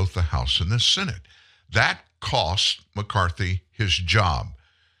support in both the House and the Senate. That cost McCarthy his job.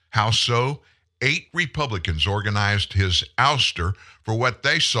 How so? 8 Republicans organized his ouster for what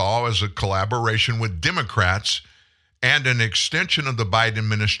they saw as a collaboration with Democrats and an extension of the Biden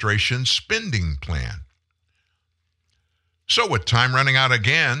administration's spending plan. So with time running out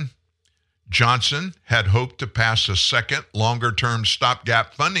again, Johnson had hoped to pass a second, longer-term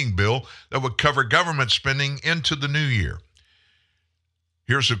stopgap funding bill that would cover government spending into the new year.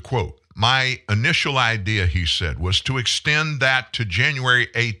 Here's a quote. My initial idea, he said, was to extend that to January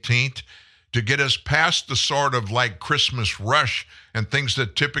 18th to get us past the sort of like Christmas rush and things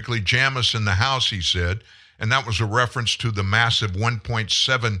that typically jam us in the House, he said. And that was a reference to the massive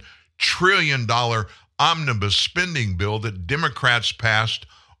 $1.7 trillion omnibus spending bill that Democrats passed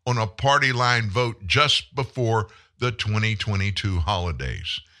on a party line vote just before the 2022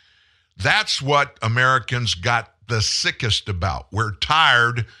 holidays. That's what Americans got the sickest about. We're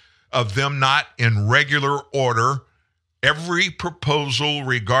tired of them not in regular order. Every proposal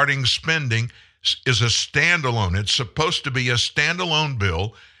regarding spending is a standalone. It's supposed to be a standalone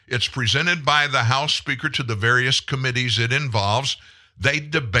bill. It's presented by the House Speaker to the various committees it involves. They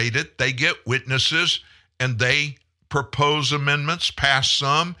debate it, they get witnesses, and they propose amendments, pass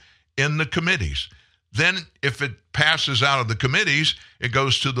some in the committees. Then if it passes out of the committees, it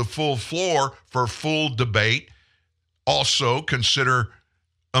goes to the full floor for full debate. Also consider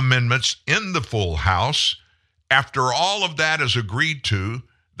amendments in the full House. After all of that is agreed to,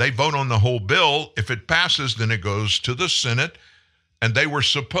 they vote on the whole bill. If it passes, then it goes to the Senate, and they were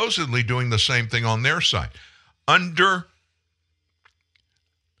supposedly doing the same thing on their side. Under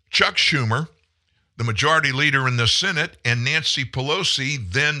Chuck Schumer, the majority leader in the Senate, and Nancy Pelosi,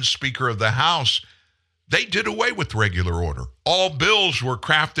 then Speaker of the House, they did away with regular order. All bills were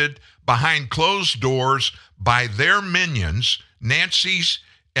crafted behind closed doors by their minions, Nancy's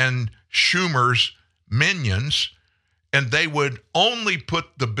and Schumer's minions, and they would only put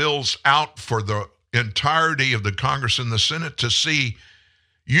the bills out for the entirety of the Congress and the Senate to see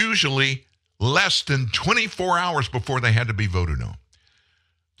usually less than 24 hours before they had to be voted on.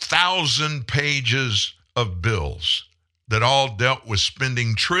 1,000 pages of bills that all dealt with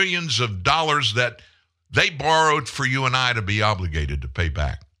spending trillions of dollars that they borrowed for you and I to be obligated to pay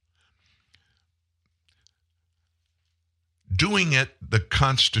back. Doing it the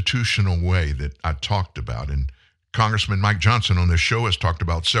constitutional way that I talked about, and Congressman Mike Johnson on this show has talked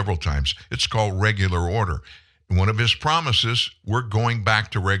about several times. It's called regular order. And one of his promises, we're going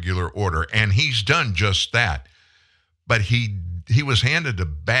back to regular order. And he's done just that. But he was handed a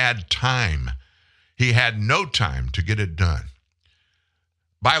bad time. He had no time to get it done.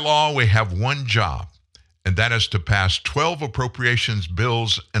 By law, we have one job, and that is to pass 12 appropriations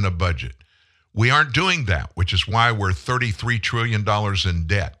bills and a budget. We aren't doing that, which is why we're $33 trillion in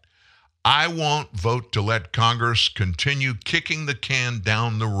debt. I won't vote to let Congress continue kicking the can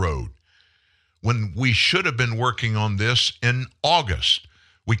down the road when we should have been working on this in August.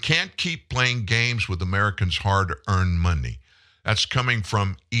 We can't keep playing games with Americans' hard-earned money. That's coming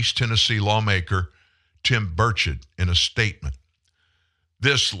from East Tennessee lawmaker Tim Burchett in a statement.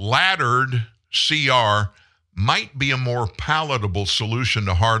 This laddered CR might be a more palatable solution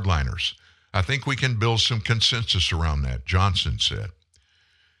to hardliners. I think we can build some consensus around that, Johnson said.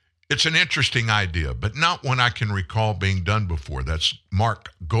 It's an interesting idea, but not one I can recall being done before. That's Mark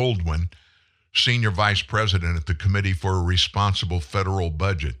Goldwyn, Senior Vice President at the Committee for a Responsible Federal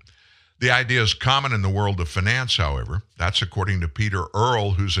Budget. The idea is common in the world of finance, however. That's according to Peter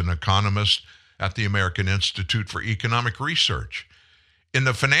Earle, who's an economist at the American Institute for Economic Research. In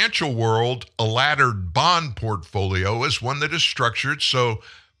the financial world, a laddered bond portfolio is one that is structured so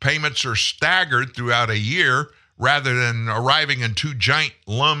payments are staggered throughout a year rather than arriving in two giant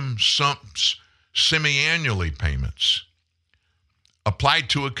lump sums semi-annually payments. Applied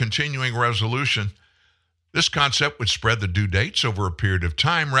to a continuing resolution, this concept would spread the due dates over a period of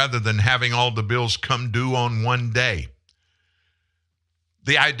time rather than having all the bills come due on one day.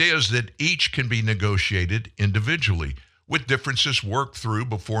 The idea is that each can be negotiated individually, with differences worked through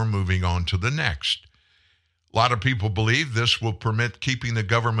before moving on to the next. A lot of people believe this will permit keeping the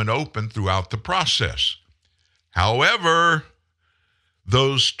government open throughout the process. However,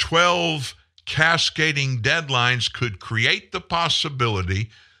 those 12 cascading deadlines could create the possibility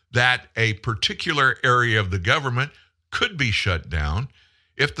that a particular area of the government could be shut down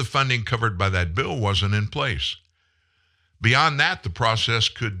if the funding covered by that bill wasn't in place. Beyond that, the process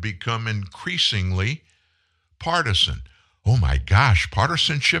could become increasingly partisan. Oh my gosh,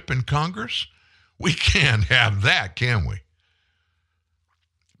 partisanship in Congress? We can't have that, can we?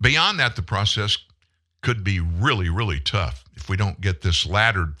 Beyond that, the process could be really, really tough if we don't get this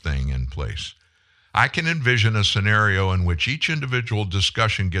laddered thing in place. I can envision a scenario in which each individual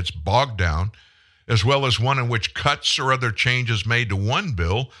discussion gets bogged down, as well as one in which cuts or other changes made to one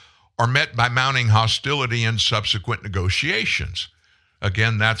bill are met by mounting hostility in subsequent negotiations.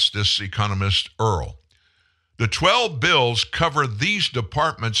 Again, that's this economist Earle. The 12 bills cover these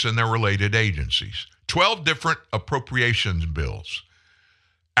departments and their related agencies. 12 different appropriations bills.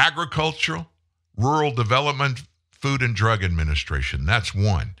 Agricultural, Rural Development, Food and Drug Administration. That's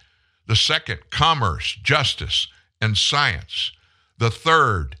one. The second, Commerce, Justice, and Science. The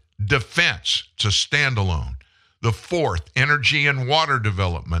third, Defense. It's a standalone. The fourth, Energy and Water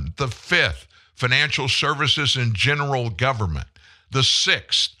Development. The fifth, Financial Services and General Government. The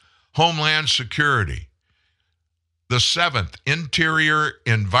sixth, Homeland Security. The seventh, Interior,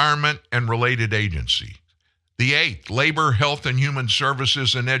 Environment, and Related Agency. The eighth, Labor, Health, and Human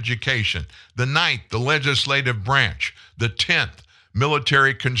Services and Education. The ninth, the Legislative Branch. The 10th,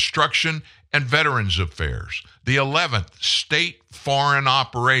 Military Construction and Veterans Affairs. The 11th, State Foreign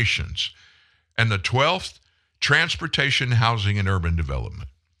Operations. And the 12th, Transportation, Housing, and Urban Development.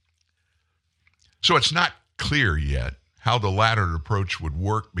 So it's not clear yet how the latter approach would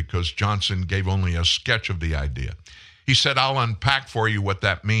work because Johnson gave only a sketch of the idea. He said, I'll unpack for you what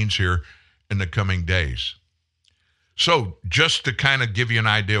that means here in the coming days. So just to kind of give you an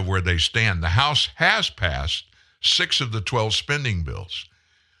idea of where they stand, the House has passed 6 of the 12 spending bills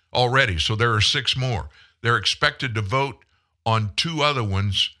already, so there are 6 more. They're expected to vote on 2 other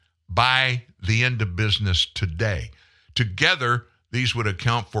ones by the end of business today. Together, these would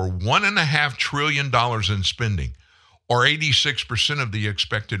account for $1.5 trillion in spending, or 86% of the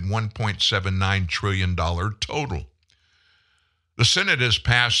expected $1.79 trillion total. The Senate has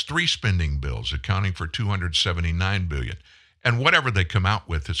passed 3 spending bills, accounting for $279 billion. And whatever they come out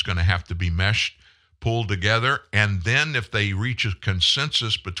with, it's going to have to be meshed, pulled together, and then if they reach a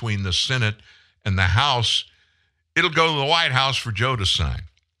consensus between the Senate and the House, it'll go to the White House for Joe to sign.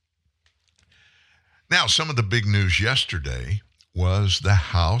 Now, some of the big news yesterday was the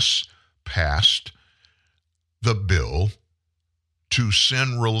House passed the bill to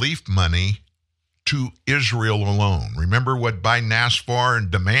send relief money to Israel alone. Remember what Biden asked for and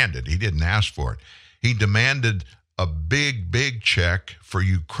demanded? He didn't ask for it. He demanded a big, big check for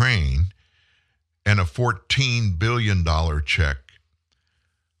Ukraine and a $14 billion check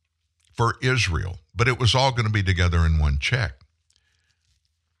for Israel. But it was all going to be together in one check.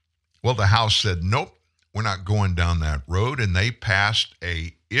 Well, the House said, nope, we're not going down that road. And they passed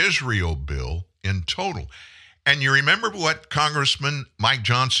a Israel bill in total. And you remember what Congressman Mike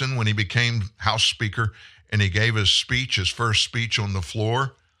Johnson, when he became House Speaker and he gave his speech, his first speech on the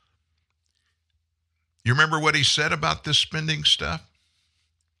floor? You remember what he said about this spending stuff?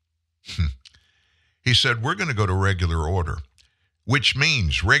 He said, we're going to go to regular order, which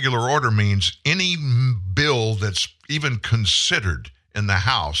means regular order means any bill that's even considered in the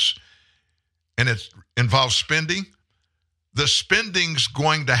House and it involves spending, the spending's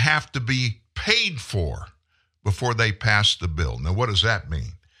going to have to be paid for before they pass the bill. Now, what does that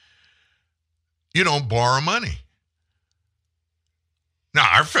mean? You don't borrow money. Now,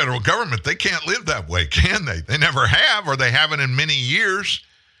 our federal government, they can't live that way, can they? They never have, or they haven't in many years.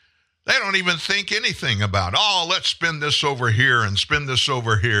 They don't even think anything about, let's spend this over here and spend this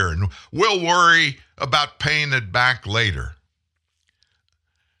over here, and we'll worry about paying it back later.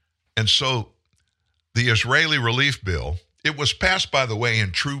 And so the Israeli relief bill, it was passed, by the way,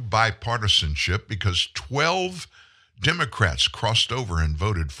 in true bipartisanship because 12 Democrats crossed over and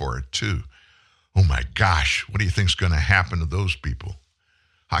voted for it too. Oh my gosh, what do you think's going to happen to those people?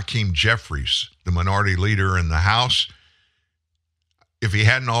 Hakeem Jeffries, the minority leader in the House, if he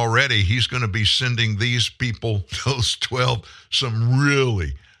hadn't already, he's going to be sending these people, those 12, some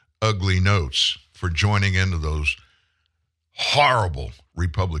really ugly notes for joining into those horrible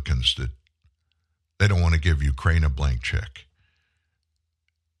Republicans that they don't want to give Ukraine a blank check.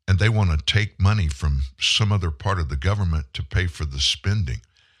 And they want to take money from some other part of the government to pay for the spending.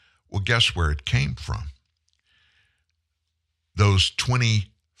 Well, guess where it came from? Those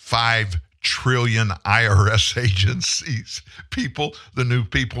 25 trillion IRS agencies, people, the new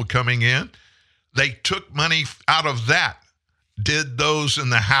people coming in, they took money out of that, did those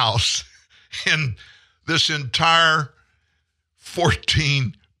in the House, and this entire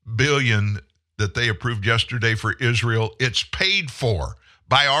 $14 billion that they approved yesterday for Israel, it's paid for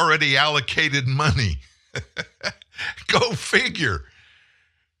by already allocated money. Go figure.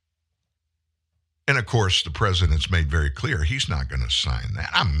 And of course, the president's made very clear he's not going to sign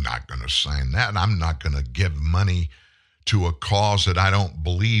that. I'm not going to sign that. I'm not going to give money to a cause that I don't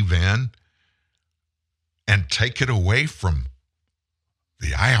believe in and take it away from the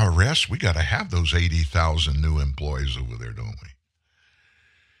IRS. We got to have those 80,000 new employees over there, don't we?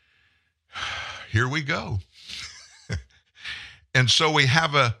 Here we go. And so we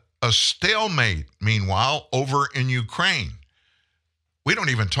have a stalemate, meanwhile, over in Ukraine. We don't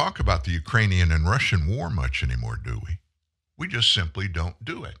even talk about the Ukrainian and Russian war much anymore, do we? We just simply don't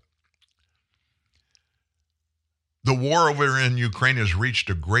do it. The war over in Ukraine has reached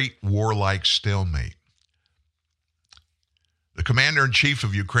a great warlike stalemate. The commander-in-chief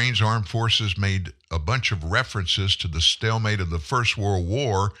of Ukraine's armed forces made a bunch of references to the stalemate of the First World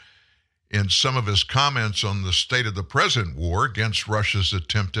War in some of his comments on the state of the present war against Russia's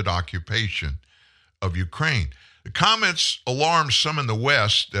attempted occupation of Ukraine. The comments alarmed some in the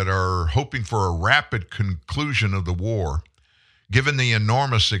West that are hoping for a rapid conclusion of the war, given the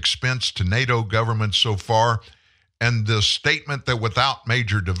enormous expense to NATO governments so far, and the statement that without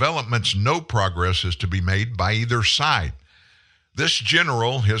major developments, no progress is to be made by either side. This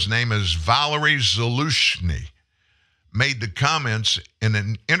general, his name is Valery Zaluzhny, made the comments in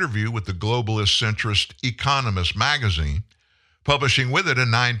an interview with the globalist centrist Economist magazine, publishing with it a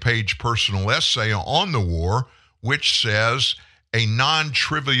 9-page personal essay on the war, which says a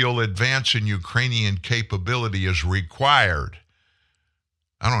non-trivial advance in Ukrainian capability is required.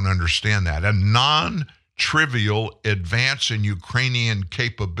 I don't understand that. A non-trivial advance in Ukrainian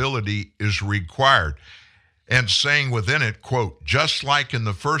capability is required. And saying within it, quote, just like in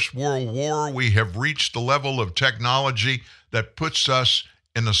the First World War, we have reached the level of technology that puts us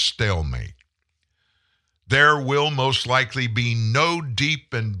in a stalemate. There will most likely be no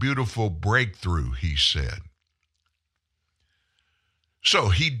deep and beautiful breakthrough, he said. So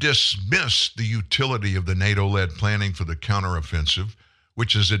he dismissed the utility of the NATO-led planning for the counteroffensive,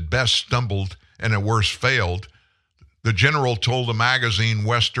 which has at best stumbled and at worst failed. The general told the magazine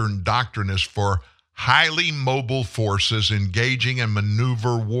Western doctrine is for highly mobile forces engaging in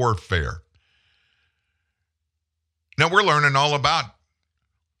maneuver warfare. Now we're learning all about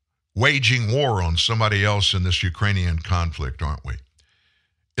waging war on somebody else in this Ukrainian conflict, aren't we?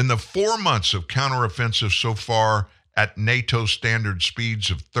 In the 4 months of counteroffensive so far at NATO standard speeds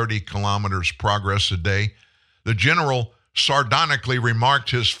of 30 kilometers progress a day, the general sardonically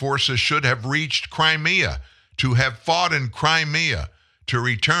remarked his forces should have reached Crimea, to have fought in Crimea, to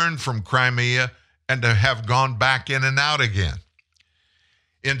return from Crimea, and to have gone back in and out again.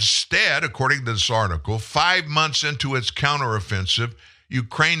 Instead, according to this article, 5 months into its counteroffensive,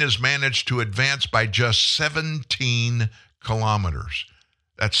 Ukraine has managed to advance by just 17 kilometers.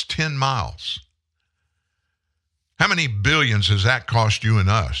 That's 10 miles. How many billions has that cost you and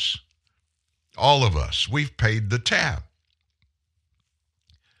us? All of us. We've paid the tab.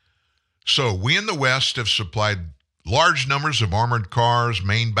 So we in the West have supplied large numbers of armored cars,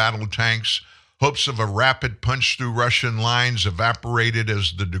 main battle tanks. Hopes of a rapid punch through Russian lines evaporated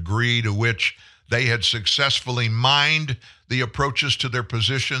as the degree to which they had successfully mined the approaches to their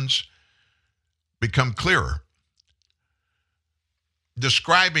positions become clearer.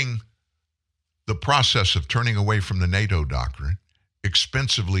 Describing the process of turning away from the NATO doctrine,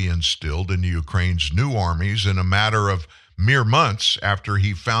 expensively instilled into Ukraine's new armies in a matter of mere months after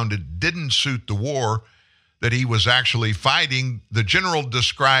he found it didn't suit the war that he was actually fighting, the general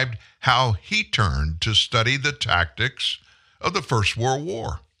described how he turned to study the tactics of the First World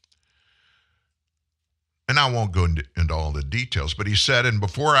War. And I won't go into all the details, but he said, and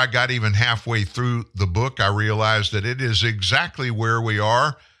before I got even halfway through the book, I realized that it is exactly where we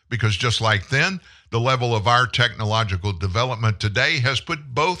are, because just like then, the level of our technological development today has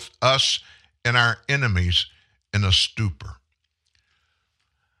put both us and our enemies in a stupor.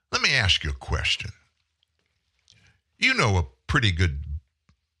 Let me ask you a question. You know a pretty good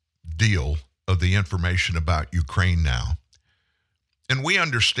deal of the information about Ukraine now. And we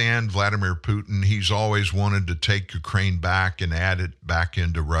understand Vladimir Putin, he's always wanted to take Ukraine back and add it back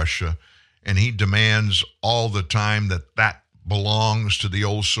into Russia. And he demands all the time that that belongs to the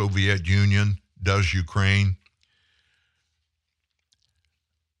old Soviet Union, does Ukraine.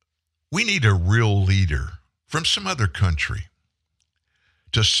 We need a real leader from some other country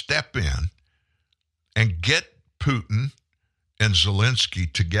to step in and get Putin and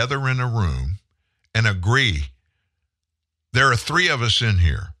Zelensky together in a room and agree. There are 3 of us in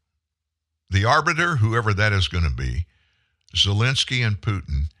here. The arbiter, whoever that is going to be, Zelensky and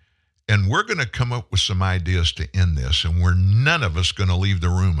Putin, and we're going to come up with some ideas to end this, and we're none of us going to leave the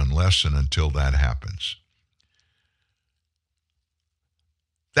room unless and until that happens.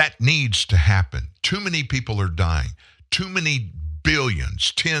 That needs to happen. Too many people are dying. Too many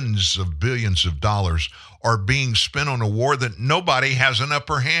billions, tens of billions of dollars are being spent on a war that nobody has an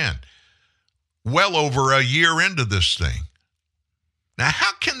upper hand. Well over a year into this thing. Now,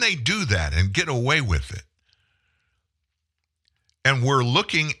 how can they do that and get away with it? And we're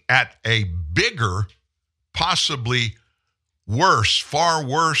looking at a bigger, possibly worse, far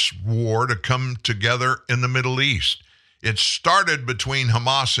worse war to come together in the Middle East. It started between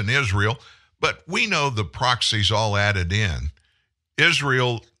Hamas and Israel, but we know the proxies all added in.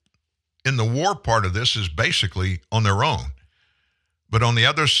 Israel, in the war part of this, is basically on their own. But on the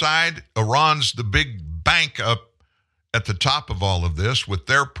other side, Iran's the big bank up at the top of all of this with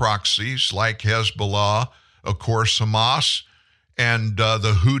their proxies like Hezbollah, of course, Hamas, and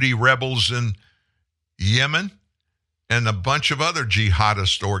the Houthi rebels in Yemen, and a bunch of other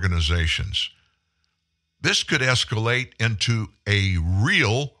jihadist organizations. This could escalate into a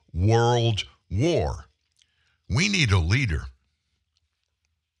real world war. We need a leader.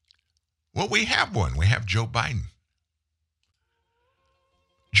 Well, we have one. We have Joe Biden.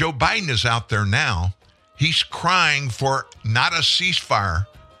 Joe Biden is out there now. He's crying for not a ceasefire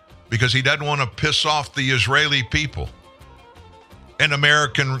because he doesn't want to piss off the Israeli people and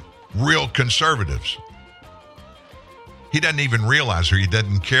American real conservatives. He doesn't even realize, or he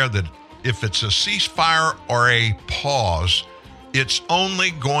doesn't care, that if it's a ceasefire or a pause, it's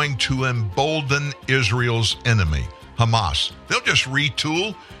only going to embolden Israel's enemy, Hamas. They'll just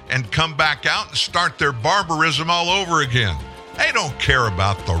retool and come back out and start their barbarism all over again. They don't care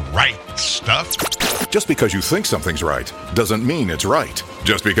about the right stuff. Just because you think something's right doesn't mean it's right.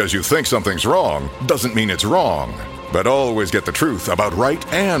 Just because you think something's wrong doesn't mean it's wrong. But always get the truth about right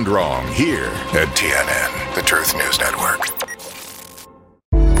and wrong here at TNN, the Truth News Network.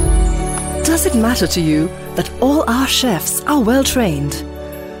 Does it matter to you that all our chefs are well trained?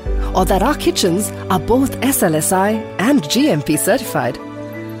 Or that our kitchens are both SLSI and GMP certified?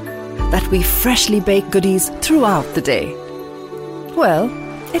 That we freshly bake goodies throughout the day? Well,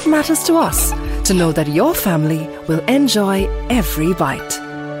 it matters to us to know that your family will enjoy every bite.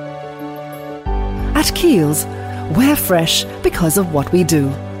 At Keel's, we're fresh because of what we do.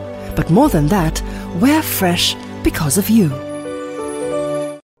 But more than that, we're fresh because of you.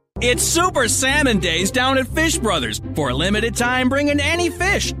 It's Super Salmon Days down at Fish Brothers. For a limited time, bring in any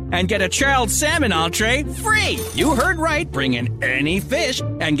fish and get a child salmon entree free. You heard right. Bring in any fish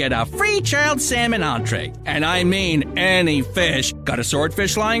and get a free child salmon entree. And I mean any fish. Got a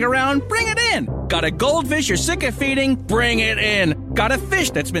swordfish lying around? Bring it in. Got a goldfish you're sick of feeding? Bring it in. Got a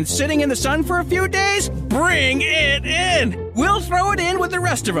fish that's been sitting in the sun for a few days? Bring it in. We'll throw it in with the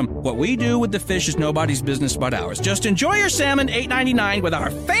rest of them. What we do with the fish is nobody's business but ours. Just enjoy your salmon, $8.99, with our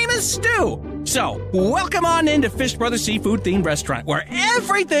famous stew. So, welcome on into Fish Brothers Seafood Themed Restaurant, where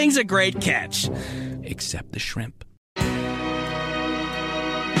everything's a great catch. Except the shrimp.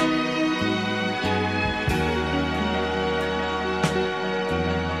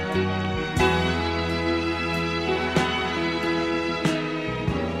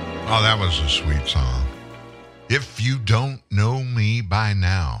 Oh, that was a sweet song. If You Don't Know Me By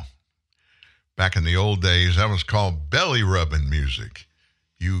Now. Back in the old days, that was called belly rubbing music.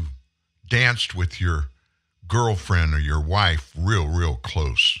 You danced with your girlfriend or your wife real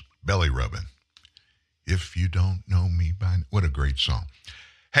close. Belly rubbing. If You Don't Know Me By Now. What a great song.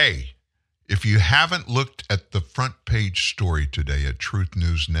 Hey, if you haven't looked at the front page story today at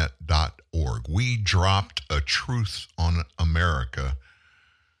truthnewsnet.org, we dropped a Truth on America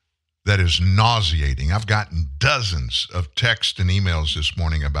that is nauseating. I've gotten dozens of texts and emails this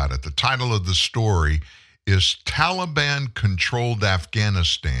morning about it. The title of the story is Taliban-Controlled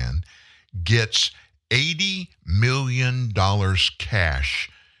Afghanistan Gets $80 million cash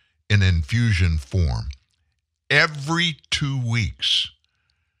in infusion form every 2 weeks.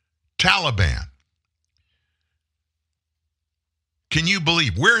 Taliban. Can you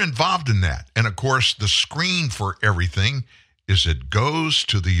believe? We're involved in that. And of course, the screen for everything is it goes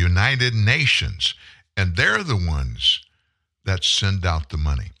to the United Nations, and they're the ones that send out the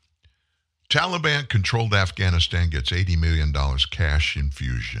money. Taliban-controlled Afghanistan gets $80 million cash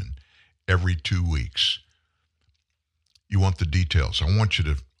infusion every 2 weeks. You want the details. I want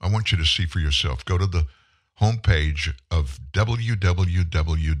you to see for yourself. Go to the homepage of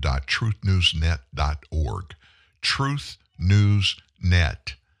www.truthnewsnet.org.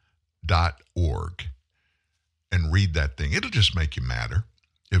 truthnewsnet.org. And read that thing. It'll just make you madder.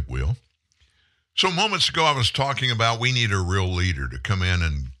 It will. So moments ago, I was talking about we need a real leader to come in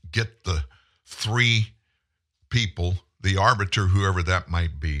and get the three people, the arbiter, whoever that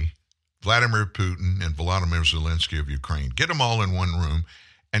might be, Vladimir Putin and Volodymyr Zelensky of Ukraine, get them all in one room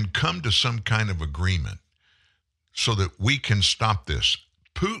and come to some kind of agreement so that we can stop this.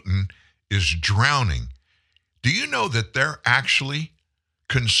 Putin is drowning. Do you know that they're actually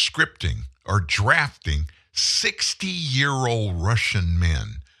conscripting or drafting 60-year-old Russian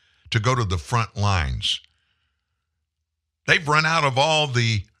men to go to the front lines? They've run out of all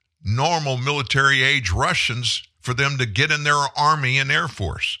the normal military age Russians for them to get in their army and air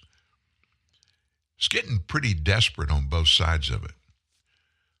force. It's getting pretty desperate on both sides of it.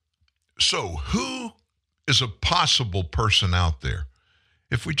 So who is a possible person out there?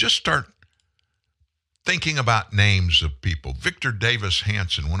 If we just start thinking about names of people, Victor Davis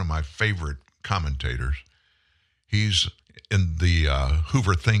Hanson, one of my favorite commentators, he's in the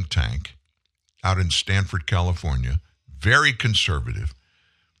Hoover think tank out in Stanford, California, very conservative.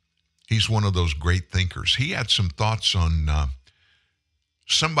 He's one of those great thinkers. He had some thoughts on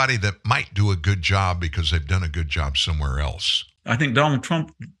somebody that might do a good job because they've done a good job somewhere else. I think Donald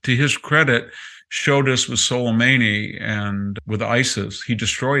Trump, to his credit, showed us with Soleimani and with ISIS, he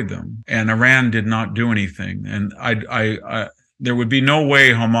destroyed them. And Iran did not do anything. And I there would be no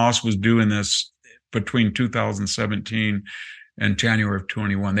way Hamas was doing this between 2017 and January of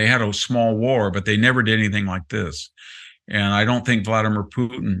 21. They had a small war, but they never did anything like this. And I don't think Vladimir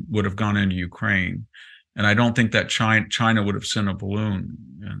Putin would have gone into Ukraine. And I don't think that China would have sent a balloon.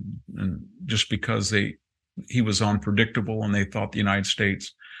 And just because he was unpredictable and they thought the United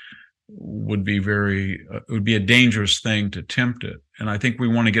States would be it would be a dangerous thing to tempt it. And I think we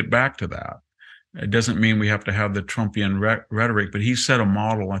want to get back to that. It doesn't mean we have to have the Trumpian rhetoric, but he set a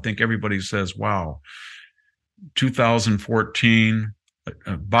model. I think everybody says, wow, 2014,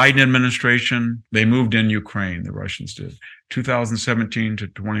 Biden administration, they moved in Ukraine, the Russians did. 2017 to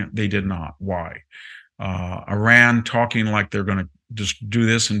 20, they did not. Why? Iran talking like they're going to just do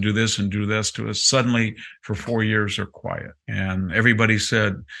this and do this and do this to us. Suddenly, for 4 years, they're quiet. And everybody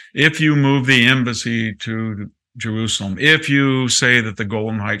said, if you move the embassy to Jerusalem, if you say that the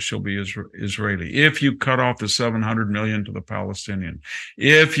Golan Heights shall be Israeli, if you cut off the $700 million to the Palestinian,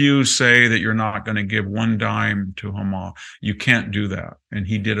 if you say that you're not going to give one dime to Hamas, you can't do that. And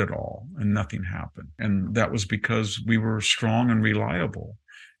he did it all, and nothing happened. And that was because we were strong and reliable.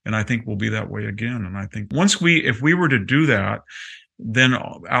 And I think we'll be that way again. And I think if we were to do that, then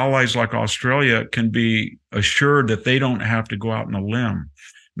allies like Australia can be assured that they don't have to go out on a limb.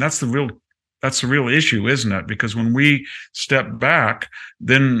 And that's the real issue, isn't it? Because when we step back,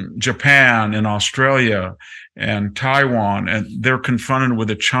 then Japan and Australia and Taiwan, and they're confronted with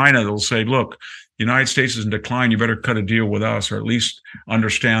a China that'll say, look, the United States is in decline. You better cut a deal with us, or at least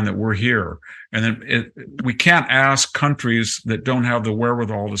understand that we're here. And then we can't ask countries that don't have the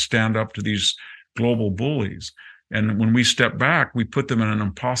wherewithal to stand up to these global bullies. And when we step back, we put them in an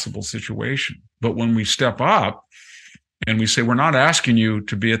impossible situation. But when we step up and we say, we're not asking you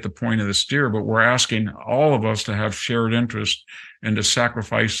to be at the point of the spear, but we're asking all of us to have shared interest and to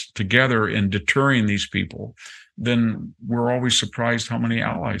sacrifice together in deterring these people, then we're always surprised how many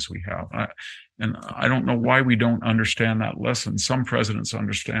allies we have. And I don't know why we don't understand that lesson. Some presidents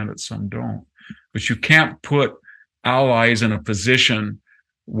understand it, some don't. But you can't put allies in a position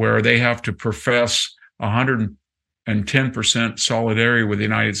where they have to profess 110% solidarity with the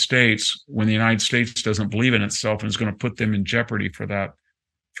United States when the United States doesn't believe in itself and is going to put them in jeopardy for that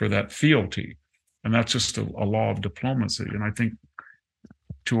fealty. And that's just a law of diplomacy. And I think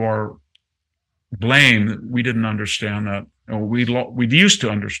to our blame, we didn't understand that. We used to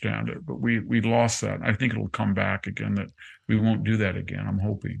understand it, but we lost that. I think it'll come back again, that we won't do that again, I'm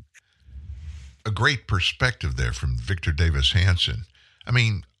hoping. A great perspective there from Victor Davis Hanson. I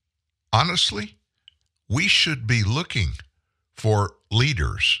mean, honestly, we should be looking for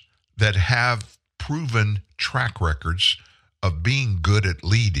leaders that have proven track records of being good at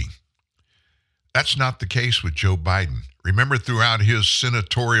leading. That's not the case with Joe Biden. Remember, throughout his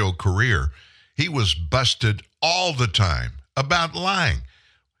senatorial career, he was busted all the time about lying,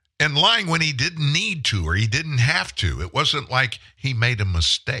 and lying when he didn't need to or he didn't have to. It wasn't like he made a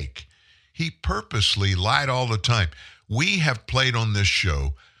mistake. He purposely lied all the time. We have played on this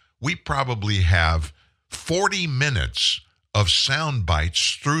show, we probably have 40 minutes of sound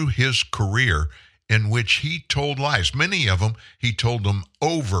bites through his career in which he told lies. Many of them, he told them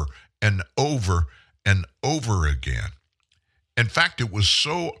over and over and over again. In fact, it was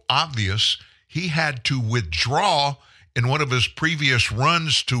so obvious, he had to withdraw in one of his previous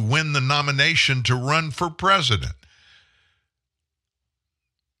runs to win the nomination to run for president.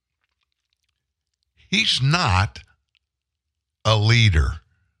 He's not a leader.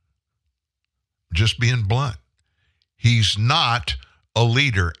 Just being blunt. He's not a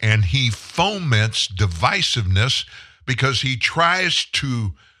leader, and he foments divisiveness because he tries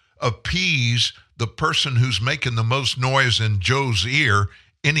to appease the person who's making the most noise in Joe's ear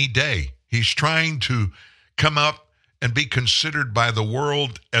any day. He's trying to come up and be considered by the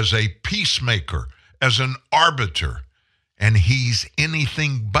world as a peacemaker, as an arbiter. And he's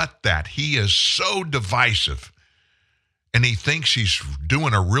anything but that. He is so divisive. And he thinks he's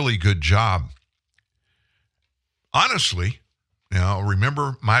doing a really good job. Honestly, Now,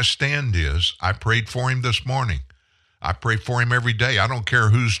 remember, my stand is I prayed for him this morning. I pray for him every day. I don't care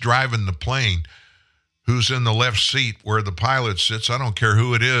who's driving the plane, who's in the left seat where the pilot sits. I don't care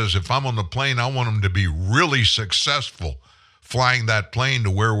who it is. If I'm on the plane, I want him to be really successful flying that plane to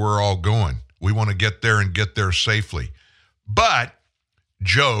where we're all going. We want to get there and get there safely. But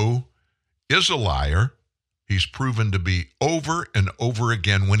Joe is a liar. He's proven to be over and over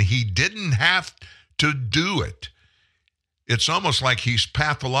again when he didn't have to do it. It's almost like he's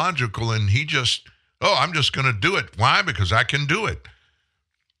pathological and he just, I'm just going to do it. Why? Because I can do it.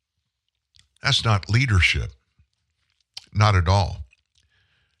 That's not leadership. Not at all.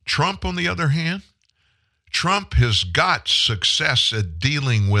 Trump, on the other hand, Trump has got success at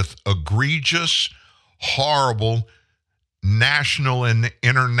dealing with egregious, horrible national and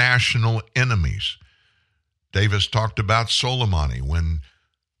international enemies. Davis talked about Soleimani when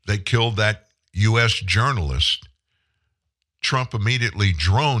they killed that U.S. journalist. Trump immediately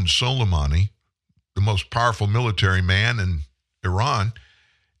droned Soleimani, the most powerful military man in Iran.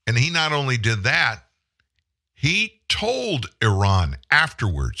 And he not only did that, he told Iran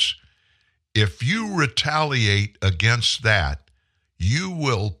afterwards, if you retaliate against that, you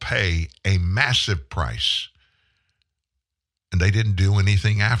will pay a massive price. And they didn't do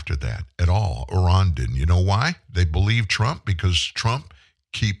anything after that at all. Iran didn't. You know why? They believe Trump because Trump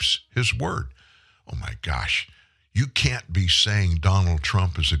keeps his word. Oh my gosh. You can't be saying Donald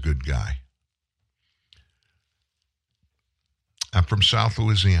Trump is a good guy. I'm from South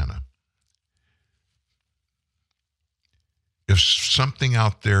Louisiana. If something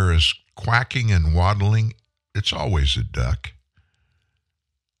out there is quacking and waddling, it's always a duck.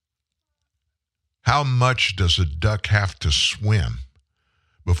 How much does a duck have to swim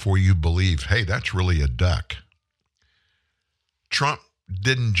before you believe, hey, that's really a duck? Trump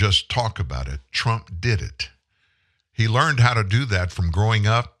didn't just talk about it. Trump did it. He learned how to do that from growing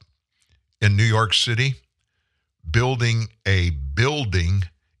up in New York City, building a building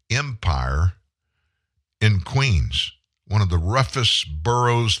empire in Queens, one of the roughest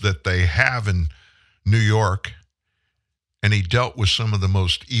boroughs that they have in New York. And he dealt with some of the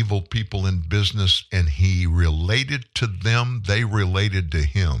most evil people in business, and he related to them. They related to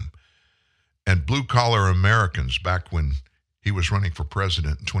him. And blue-collar Americans, back when he was running for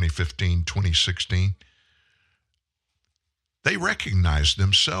president in 2015, 2016, they recognized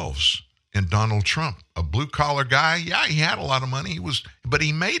themselves in Donald Trump. A blue-collar guy, yeah, he had a lot of money, but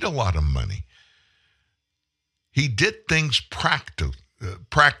he made a lot of money. He did things practicably.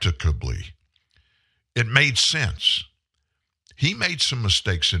 It made sense. He made some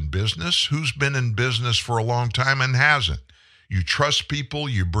mistakes in business. Who's been in business for a long time and hasn't? You trust people,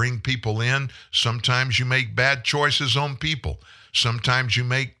 you bring people in. Sometimes you make bad choices on people. Sometimes you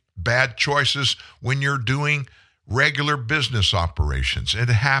make bad choices when you're doing regular business operations. It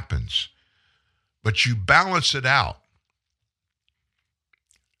happens. But you balance it out.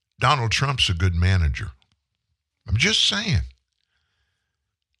 Donald Trump's a good manager. I'm just saying.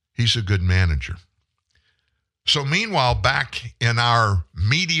 He's a good manager. So meanwhile, back in our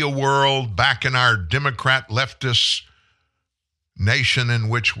media world, back in our Democrat leftist nation in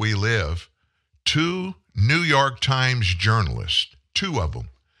which we live, 2 New York Times journalists, 2 of them,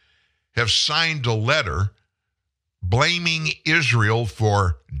 have signed a letter blaming Israel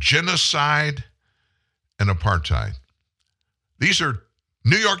for genocide and apartheid. These are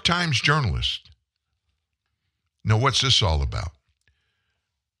New York Times journalists. Now, what's this all about?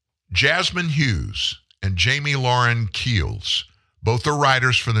 Jasmine Hughes and Jamie Lauren Keels, both are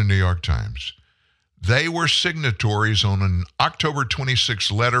writers for the New York Times. They were signatories on an October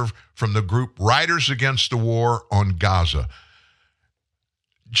 26 letter from the group Writers Against the War on Gaza.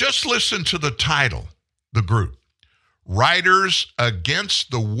 Just listen to the title, the group. Writers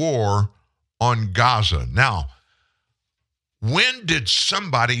Against the War on Gaza. Now, when did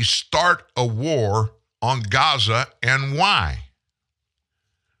somebody start a war on Gaza and why?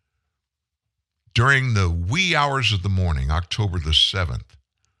 During the wee hours of the morning, October the 7th,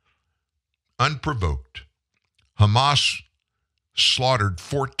 unprovoked, Hamas slaughtered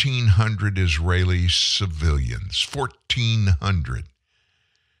 1,400 Israeli civilians, 1,400.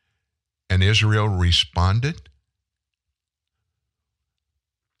 And Israel responded.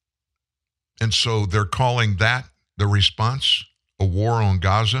 And so they're calling that the response, a war on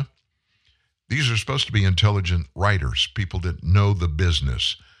Gaza. These are supposed to be intelligent writers, people that know the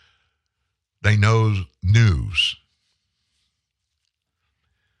business. They know news.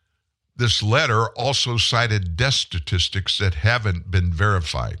 This letter also cited death statistics that haven't been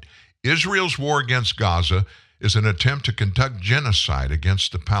verified. Israel's war against Gaza is an attempt to conduct genocide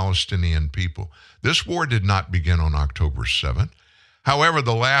against the Palestinian people. This war did not begin on October 7th. However,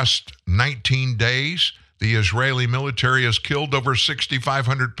 the last 19 days, the Israeli military has killed over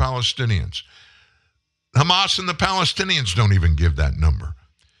 6,500 Palestinians. Hamas and the Palestinians don't even give that number.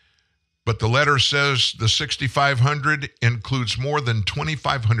 But the letter says the 6,500 includes more than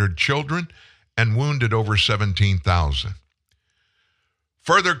 2,500 children and wounded over 17,000.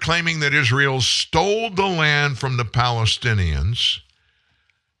 Further claiming that Israel stole the land from the Palestinians.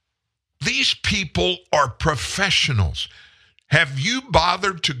 These people are professionals. Have you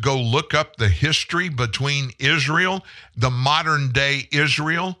bothered to go look up the history between Israel, the modern day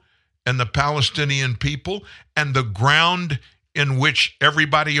Israel, and the Palestinian people, and the ground in which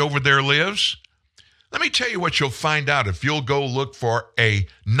everybody over there lives? Let me tell you what you'll find out if you'll go look for a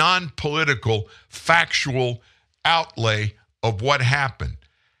non-political, factual outlay of what happened.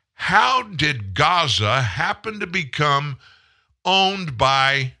 How did Gaza happen to become owned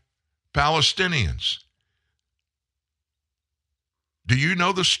by Palestinians? Do you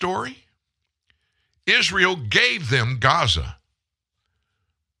know the story? Israel gave them Gaza.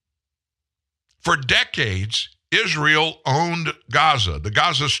 For decades, Israel owned Gaza, the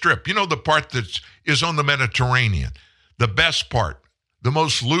Gaza Strip. You know, the part that is on the Mediterranean, the best part, the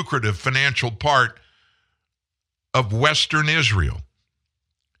most lucrative financial part of Western Israel.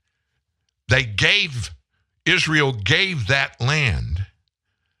 Israel gave that land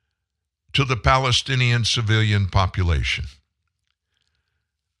to the Palestinian civilian population.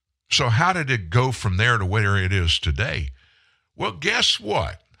 So how did it go from there to where it is today? Well, guess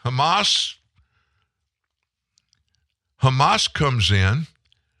what? Hamas comes in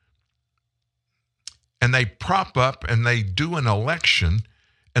and they prop up and they do an election,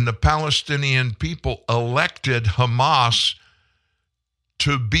 and the Palestinian people elected Hamas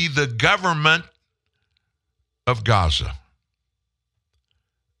to be the government of Gaza.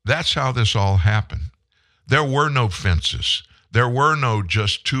 That's how this all happened. There were no fences. There were no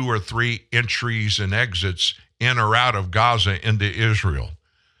just 2 or 3 entries and exits in or out of Gaza into Israel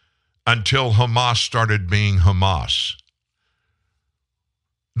until Hamas started being Hamas.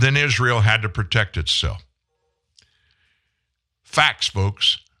 Then Israel had to protect itself. Facts,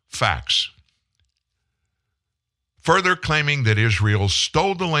 folks, facts. Further claiming that Israel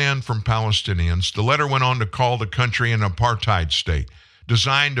stole the land from Palestinians, the letter went on to call the country an apartheid state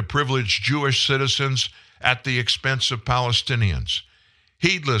designed to privilege Jewish citizens at the expense of Palestinians,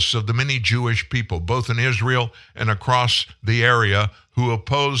 heedless of the many Jewish people, both in Israel and across the area, who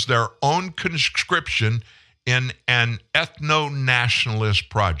oppose their own conscription in an ethno-nationalist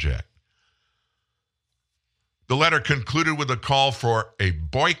project. The letter concluded with a call for a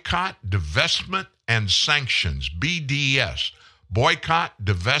boycott, divestment, and sanctions, BDS, boycott,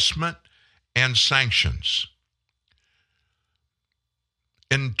 divestment, and sanctions.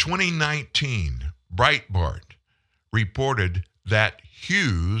 In 2019, Breitbart reported that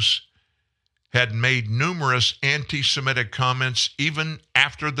Hughes had made numerous anti-Semitic comments even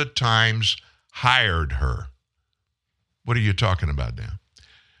after the Times hired her. What are you talking about, Dan?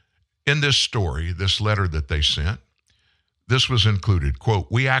 In this story, this letter that they sent, this was included,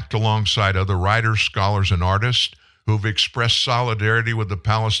 quote, "We act alongside other writers, scholars, and artists who've expressed solidarity with the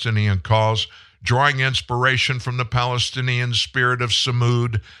Palestinian cause, drawing inspiration from the Palestinian spirit of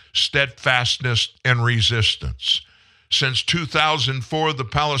Samud, steadfastness, and resistance. Since 2004, the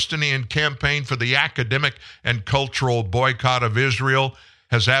Palestinian Campaign for the Academic and Cultural Boycott of Israel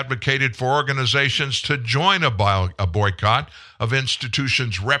has advocated for organizations to join a boycott of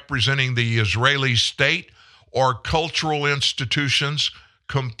institutions representing the Israeli state or cultural institutions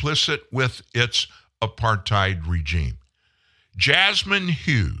complicit with its apartheid regime." Jasmine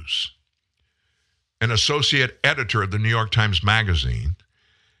Hughes, an associate editor of the New York Times Magazine,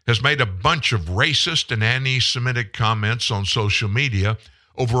 has made a bunch of racist and anti-Semitic comments on social media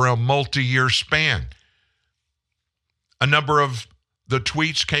over a multi-year span. A number of the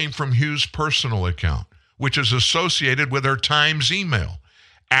tweets came from Hughes' personal account, which is associated with her Times email,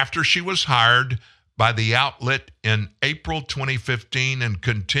 after she was hired by the outlet in April 2015 and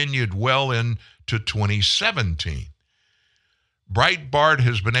continued well into 2017. Breitbart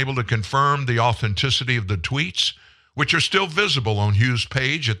has been able to confirm the authenticity of the tweets, which are still visible on Hughes'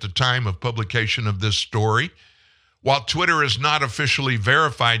 page at the time of publication of this story. While Twitter has not officially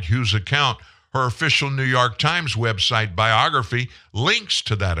verified Hughes' account, her official New York Times website biography links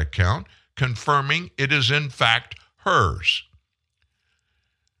to that account, confirming it is in fact hers.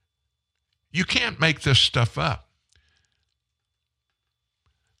 You can't make this stuff up.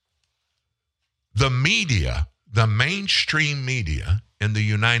 The media, the mainstream media in the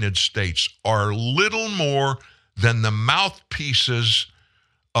United States are little more than the mouthpieces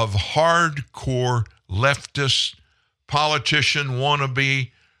of hardcore leftist politician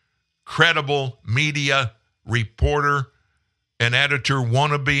wannabe, credible media reporter and editor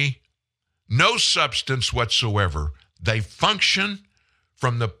wannabe. No substance whatsoever. They function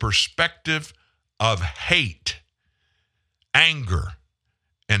from the perspective of hate, anger,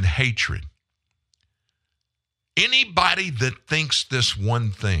 and hatred. Anybody that thinks this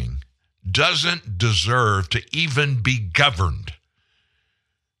one thing doesn't deserve to even be governed.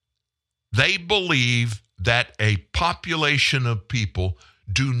 They believe that a population of people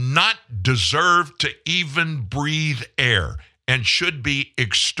do not deserve to even breathe air and should be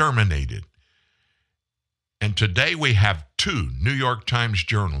exterminated. And today we have 2 New York Times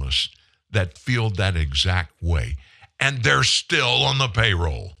journalists that feel that exact way. And they're still on the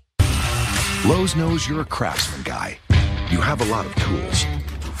payroll. Lowe's knows you're a craftsman guy. You have a lot of tools.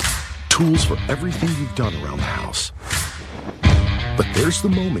 Tools for everything you've done around the house. But there's the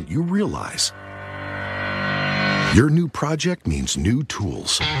moment you realize your new project means new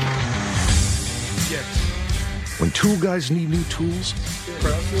tools. When tool guys need new tools,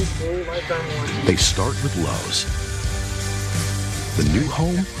 they start with Lowe's, the new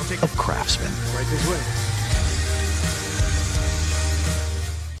home of craftsmen.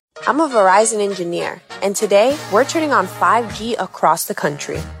 I'm a Verizon engineer, and today we're turning on 5G across the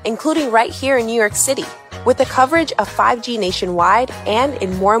country, including right here in New York City. With the coverage of 5G nationwide and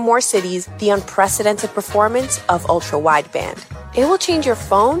in more and more cities, the unprecedented performance of ultra-wideband. It will change your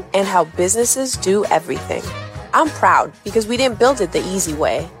phone and how businesses do everything. I'm proud because we didn't build it the easy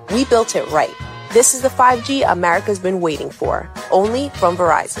way. We built it right. This is the 5G America's been waiting for, only from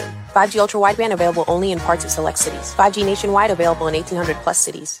Verizon. 5G ultra-wideband available only in parts of select cities. 5G nationwide available in 1,800 plus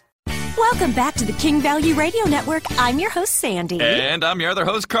cities. Welcome back to the King Value Radio Network. I'm your host, Sandy. And I'm your other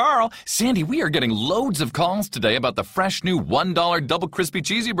host, Carl. Sandy, we are getting loads of calls today about the fresh new $1 double crispy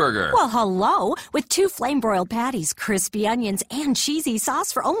cheesy burger. Well, hello. With 2 flame-broiled patties, crispy onions, and cheesy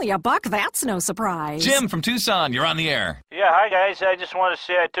sauce for only $1, that's no surprise. Jim from Tucson, you're on the air. Yeah, hi, guys. I just want to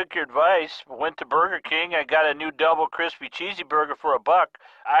say I took your advice, went to Burger King. I got a new double crispy cheesy burger for $1.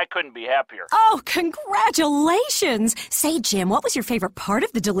 I couldn't be happier. Oh, congratulations. Say, Jim, what was your favorite part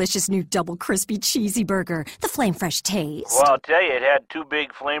of the delicious new double crispy cheesy burger? The flame fresh taste. Well, I'll tell you, it had 2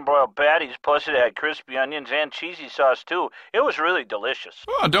 big flame broiled patties, plus it had crispy onions and cheesy sauce, too. It was really delicious.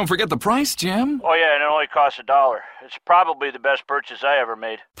 Oh, don't forget the price, Jim. Oh, yeah, and it only cost $1. It's probably the best purchase I ever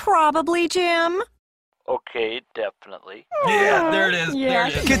made. Probably, Jim. Okay, definitely. Yeah, there it is. Yeah. There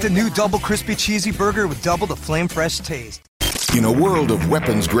it is. Get the new double crispy cheesy burger with double the flame fresh taste. In a world of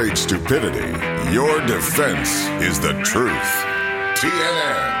weapons-grade stupidity, your defense is the truth.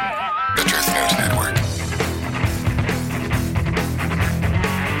 TNN, the Truth News Network.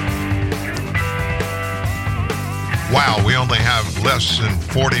 Wow, we only have less than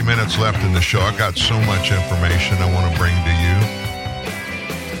 40 minutes left in the show. I got so much information I want to bring to you.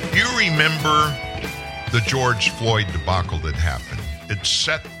 You remember the George Floyd debacle that happened? It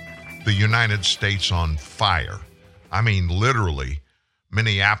set the United States on fire. I mean, literally,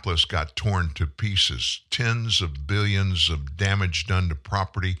 Minneapolis got torn to pieces. Tens of billions of damage done to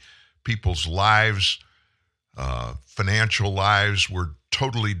property. People's lives, financial lives were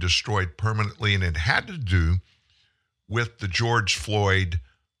totally destroyed permanently, and it had to do with the George Floyd,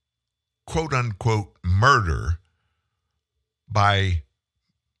 quote-unquote, murder by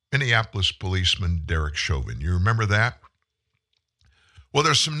Minneapolis policeman Derek Chauvin. You remember that? Well,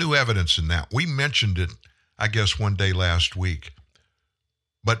 there's some new evidence in that. We mentioned it, I guess, one day last week.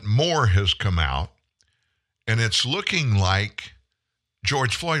 But more has come out, and it's looking like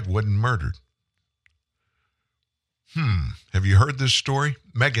George Floyd wasn't murdered. Have you heard this story?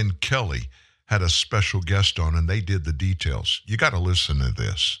 Megyn Kelly had a special guest on, and they did the details. You got to listen to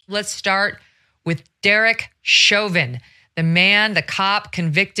this. Let's start with Derek Chauvin, the man, the cop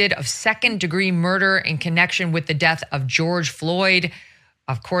convicted of second-degree murder in connection with the death of George Floyd.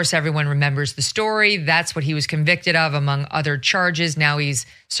 Of course, everyone remembers the story. That's what he was convicted of, among other charges. Now he's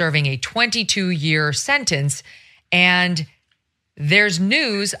serving a 22-year sentence, and there's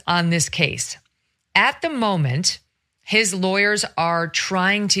news on this case. At the moment, his lawyers are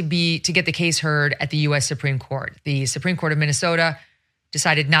trying to get the case heard at the U.S. Supreme Court. The Supreme Court of Minnesota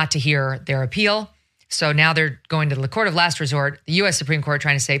decided not to hear their appeal. So now they're going to the court of last resort, the U.S. Supreme Court,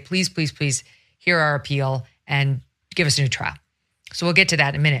 trying to say, please, please, please hear our appeal and give us a new trial. So we'll get to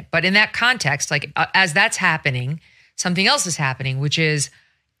that in a minute. But in that context, as that's happening, something else is happening, which is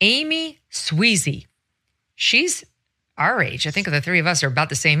Amy Sweezy. She's our age. I think the three of us are about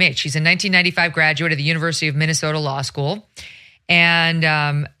the same age. She's a 1995 graduate of the University of Minnesota Law School.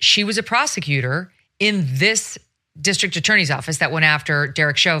 And she was a prosecutor in this district attorney's office that went after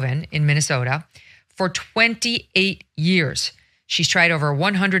Derek Chauvin in Minnesota for 28 years. She's tried over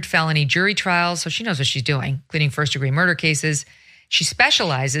 100 felony jury trials, so she knows what she's doing, including first-degree murder cases. She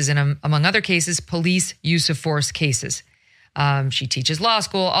specializes in, among other cases, police use of force cases. She teaches law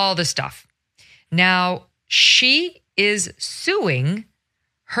school, all this stuff. Now, she is suing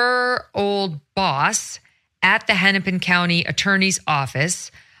her old boss at the Hennepin County Attorney's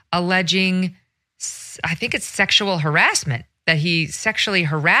Office, alleging, I think it's sexual harassment, that he sexually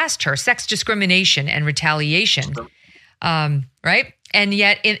harassed her, sex discrimination and retaliation. Right? And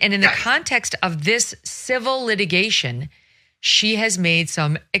yet, in the context of this civil litigation, she has made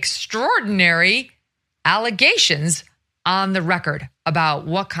some extraordinary allegations on the record about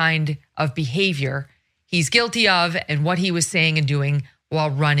what kind of behavior he's guilty of and what he was saying and doing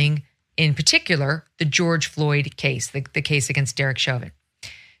while running, in particular, the George Floyd case, the case against Derek Chauvin.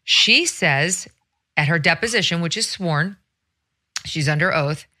 She says at her deposition, which is sworn, she's under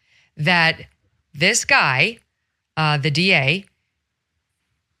oath, that this guy, the DA,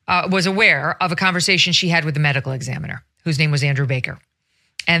 was aware of a conversation she had with the medical examiner, whose name was Andrew Baker,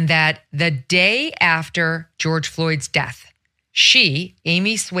 and that the day after George Floyd's death, she,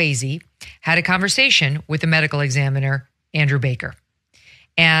 Amy Swayze, had a conversation with the medical examiner, Andrew Baker.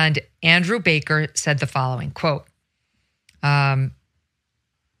 And Andrew Baker said the following, quote, well,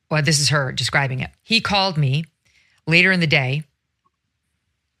 this is her describing it. He called me later in the day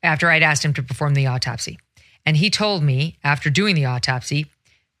after I'd asked him to perform the autopsy. And he told me, after doing the autopsy,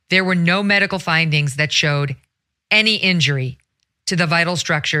 there were no medical findings that showed any injury to the vital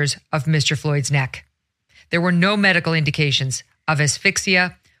structures of Mr. Floyd's neck. There were no medical indications of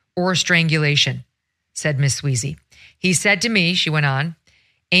asphyxia or strangulation, said Ms. Sweezy. He said to me, she went on,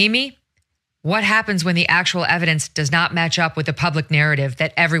 Amy, what happens when the actual evidence does not match up with the public narrative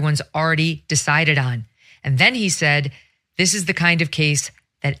that everyone's already decided on? And then he said, this is the kind of case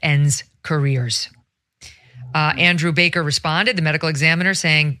that ends careers. Andrew Baker responded, the medical examiner,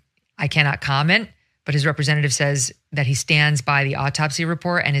 saying, I cannot comment, but his representative says that he stands by the autopsy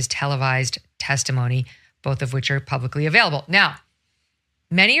report and his televised testimony, both of which are publicly available. Now,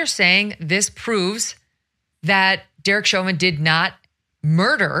 many are saying this proves that Derek Chauvin did not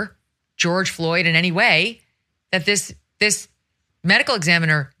murder George Floyd in any way, that this medical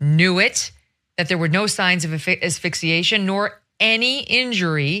examiner knew it, that there were no signs of asphyxiation nor any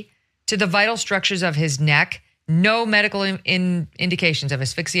injury to the vital structures of his neck, no medical indications of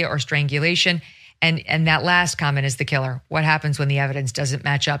asphyxia or strangulation. And that last comment is the killer. What happens when the evidence doesn't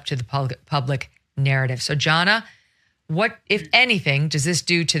match up to the public narrative? So, Jana, what, if anything, does this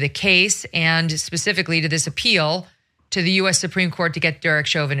do to the case and specifically to this appeal to the U.S. Supreme Court to get Derek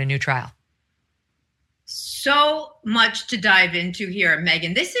Chauvin a new trial? So much to dive into here,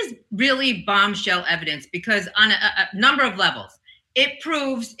 Megan. This is really bombshell evidence because on a number of levels, it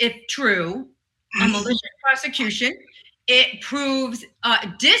proves, if true, a malicious prosecution. It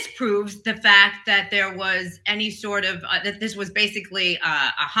disproves the fact that there was any sort of, that this was basically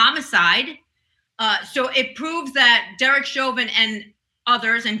a homicide. So it proves that Derek Chauvin and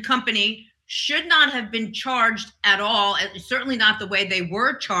others and company should not have been charged at all, certainly not the way they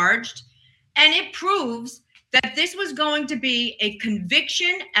were charged. And it proves that this was going to be a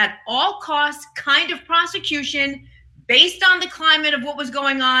conviction at all costs kind of prosecution based on the climate of what was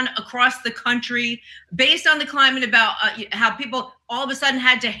going on across the country, based on the climate about how people all of a sudden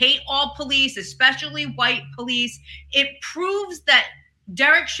had to hate all police, especially white police. It proves that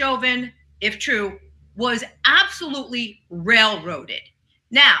Derek Chauvin, if true, was absolutely railroaded.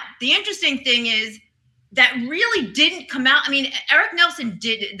 Now, the interesting thing is that really didn't come out. I mean, Eric Nelson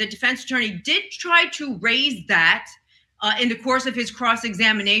the defense attorney, did try to raise that in the course of his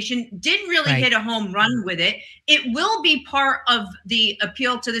cross-examination, didn't really hit a home run with it. It will be part of the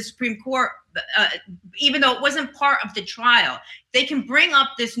appeal to the Supreme Court, even though it wasn't part of the trial. They can bring up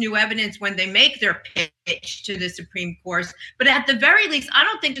this new evidence when they make their pitch to the Supreme Court. But at the very least, I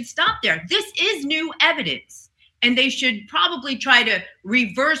don't think it stopped there. This is new evidence. And they should probably try to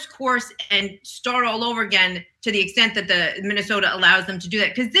reverse course and start all over again to the extent that the Minnesota allows them to do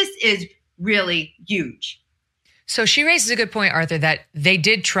that, because this is really huge. So she raises a good point, Arthur, that they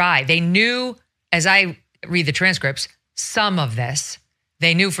did try. They knew, as I read the transcripts, some of this.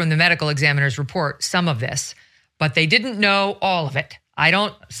 They knew from the medical examiner's report some of this, but they didn't know all of it. I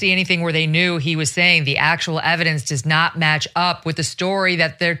don't see anything where they knew he was saying the actual evidence does not match up with the story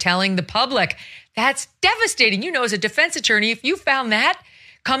that they're telling the public. That's devastating. You know, as a defense attorney, if you found that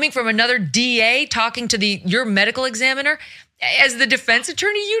coming from another DA talking to your medical examiner, as the defense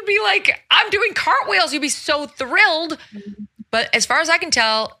attorney, you'd be like, I'm doing cartwheels. You'd be so thrilled. But as far as I can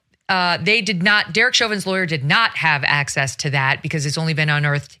tell, Derek Chauvin's lawyer did not have access to that because it's only been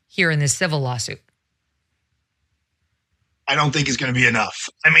unearthed here in this civil lawsuit. I don't think it's going to be enough.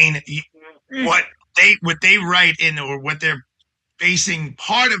 I mean, what they write in, or what they're basing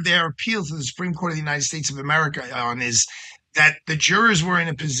part of their appeal to the Supreme Court of the United States of America on, is that the jurors were in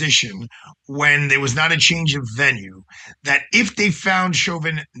a position when there was not a change of venue, that if they found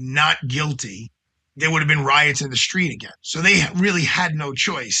Chauvin not guilty, there would have been riots in the street again. So they really had no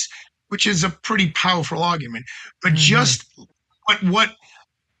choice, which is a pretty powerful argument. But just what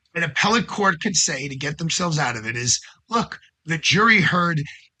an appellate court could say to get themselves out of it is, look, the jury heard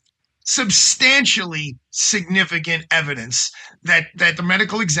substantially significant evidence that the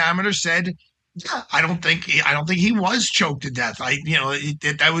medical examiner said, yeah, I don't think he was choked to death.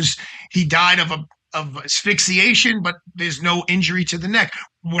 He died of asphyxiation, but there's no injury to the neck.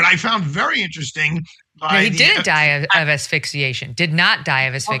 What I found very interesting, he didn't die of asphyxiation. Did not die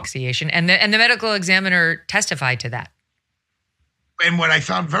of asphyxiation, and the medical examiner testified to that. And what I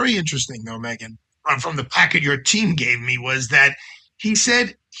found very interesting, though, Megyn, from the packet your team gave me, was that he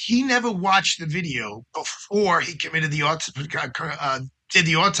said he never watched the video before he committed the autopsy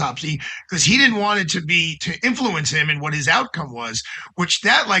because he didn't want it to influence him and what his outcome was, which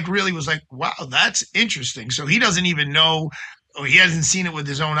that really was like, wow, that's interesting. So he doesn't even know, or he hasn't seen it with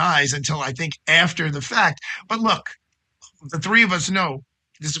his own eyes until I think after the fact. But look, the three of us know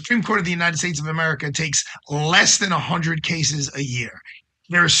the Supreme Court of the United States of America takes less than 100 cases a year.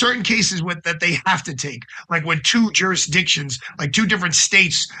 There are certain cases that they have to take, like when two jurisdictions, like two different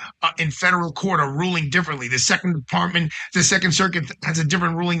states in federal court are ruling differently. The Second Circuit has a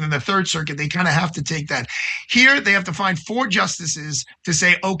different ruling than the Third Circuit. They kind of have to take that. Here, they have to find 4 justices to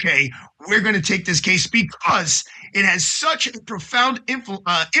say, okay, we're going to take this case because it has such a profound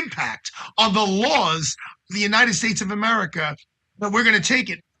impact on the laws of the United States of America that we're going to take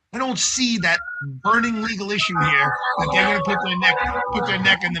it. I don't see that burning legal issue here that they're going to put their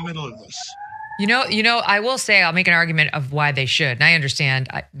neck in the middle of this. You know, I will say I'll make an argument of why they should. And I understand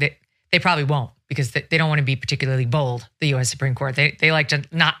they probably won't because they don't want to be particularly bold, the U.S. Supreme Court. They like to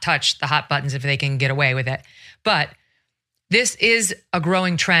not touch the hot buttons if they can get away with it. But this is a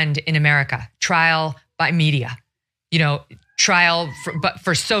growing trend in America, trial by media. Trial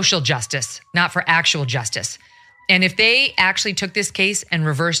for social justice, not for actual justice. And if they actually took this case and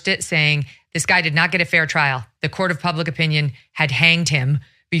reversed it, saying this guy did not get a fair trial, the court of public opinion had hanged him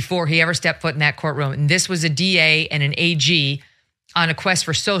before he ever stepped foot in that courtroom, and this was a DA and an AG on a quest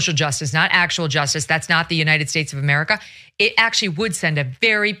for social justice, not actual justice, that's not the United States of America, it actually would send a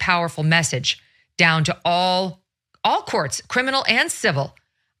very powerful message down to all courts, criminal and civil,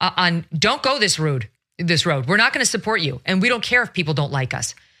 on don't go this road. We're not going to support you, and we don't care if people don't like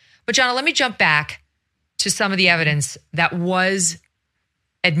us. But, Jonna, let me jump back to some of the evidence that was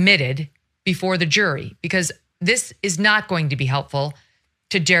admitted before the jury, because this is not going to be helpful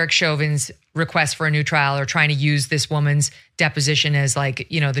to Derek Chauvin's request for a new trial or trying to use this woman's deposition as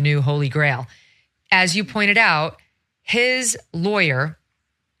the new holy grail. As you pointed out, his lawyer,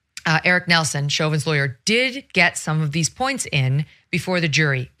 Eric Nelson, Chauvin's lawyer, did get some of these points in before the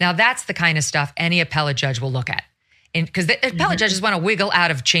jury. Now, that's the kind of stuff any appellate judge will look at. Because the appellate judges want to wiggle out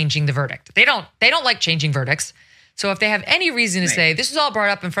of changing the verdict. They don't like changing verdicts. So if they have any reason to say this was all brought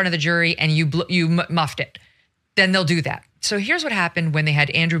up in front of the jury and you muffed it, then they'll do that. So here's what happened when they had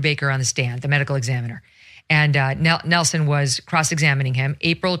Andrew Baker on the stand, the medical examiner, and Nelson was cross-examining him.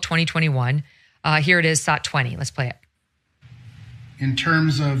 April 2021. Here it is, SOT 20. Let's play it. In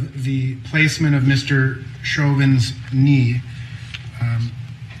terms of the placement of Mr. Chauvin's knee,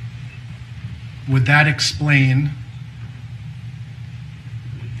 would that explain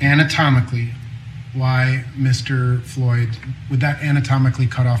anatomically why Mr. Floyd, would that anatomically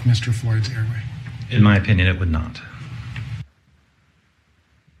cut off Mr. Floyd's airway? In my opinion, it would not.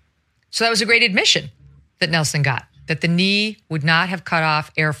 So that was a great admission that Nelson got, that the knee would not have cut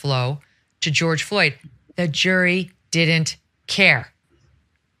off airflow to George Floyd. The jury didn't care.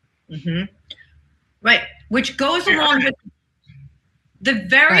 Mm-hmm. Right, which goes along with the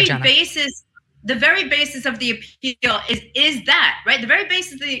very basis. The very basis of the appeal is that, right? The very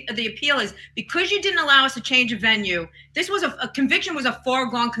basis of the appeal is because you didn't allow us to change a venue, this was a conviction was a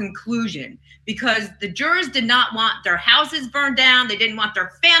foregone conclusion because the jurors did not want their houses burned down. They didn't want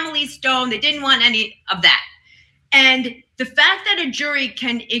their families stoned. They didn't want any of that. And the fact that a jury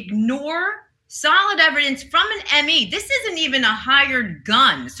can ignore solid evidence from an ME, this isn't even a hired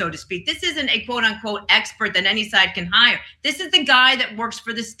gun, so to speak. This isn't a quote unquote expert that any side can hire. This is the guy that works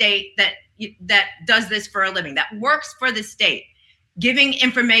for the state that does this for a living, that works for the state, giving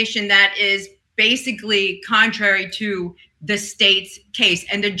information that is basically contrary to the state's case,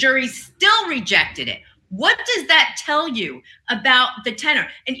 and the jury still rejected it. What does that tell you about the tenor?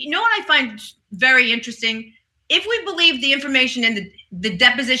 And you know what I find very interesting? If we believe the information in the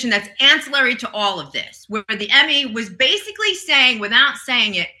deposition that's ancillary to all of this, where the ME was basically saying, without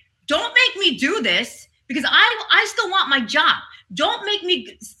saying it, don't make me do this because I still want my job. Don't make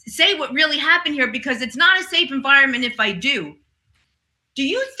me say what really happened here because it's not a safe environment if I do. Do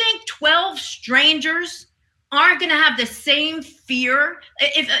you think 12 strangers aren't going to have the same fear?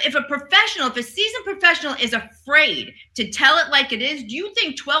 If a seasoned professional is afraid to tell it like it is, do you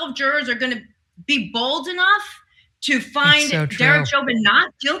think 12 jurors are going to be bold enough to find Derek Chauvin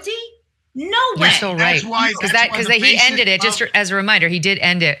not guilty? No way. You're so right. Because he ended it, just as a reminder, he did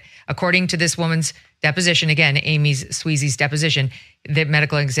end it, according to this woman's deposition, again, Amy Sweezy's deposition, the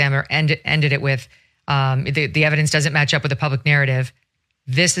medical examiner ended it with, the evidence doesn't match up with the public narrative.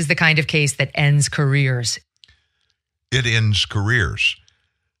 This is the kind of case that ends careers. It ends careers.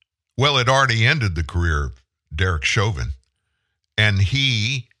 Well, it already ended the career of Derek Chauvin. And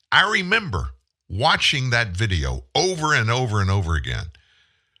I remember watching that video over and over and over again.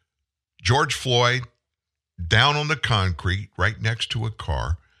 George Floyd down on the concrete right next to a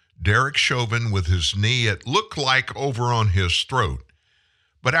car. Derek Chauvin with his knee, it looked like over on his throat.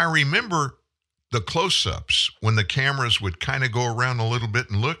 But I remember the close-ups when the cameras would kind of go around a little bit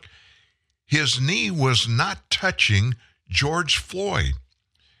and look. His knee was not touching George Floyd.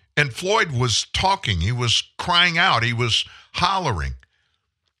 And Floyd was talking. He was crying out. He was hollering.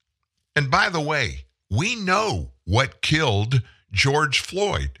 And by the way, we know what killed George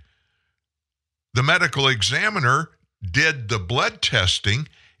Floyd. The medical examiner did the blood testing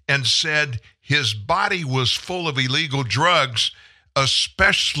and said his body was full of illegal drugs,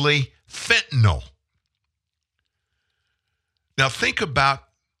 especially fentanyl. Now think about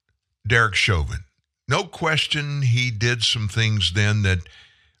Derek Chauvin. No question he did some things then that,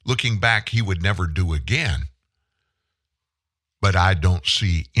 looking back, he would never do again. But I don't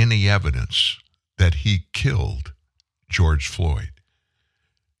see any evidence that he killed George Floyd.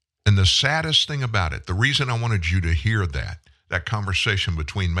 And the saddest thing about it, the reason I wanted you to hear that conversation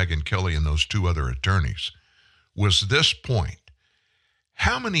between Megyn Kelly and those two other attorneys, was this point.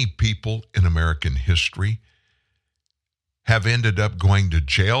 How many people in American history have ended up going to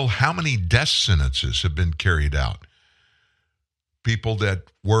jail? How many death sentences have been carried out? People that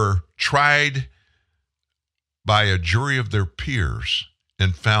were tried by a jury of their peers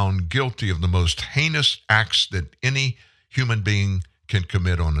and found guilty of the most heinous acts that any human being can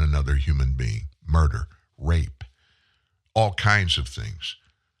commit on another human being. Murder, rape, all kinds of things.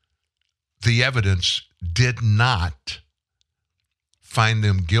 The evidence did not find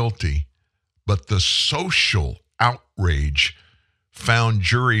them guilty, but the social outrage found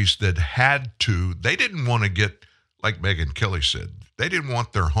juries that they didn't want to get, like Megyn Kelly said, they didn't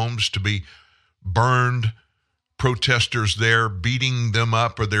want their homes to be burned, protesters there beating them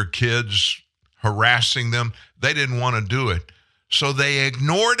up or their kids harassing them. They didn't want to do it. So they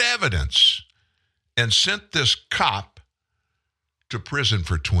ignored evidence and sent this cop to prison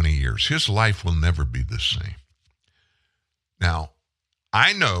for 20 years. His life will never be the same. Now,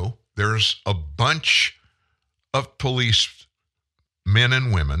 I know there's a bunch of police men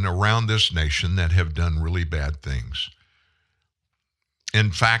and women around this nation that have done really bad things.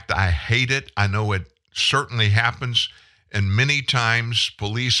 In fact, I hate it. I know it certainly happens. And many times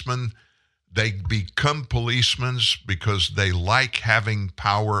policemen, they become policemen because they like having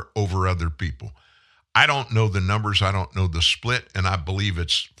power over other people. I don't know the numbers. I don't know the split. And I believe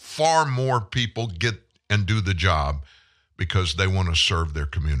it's far more people get and do the job because they want to serve their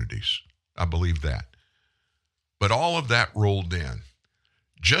communities. I believe that. But all of that rolled in.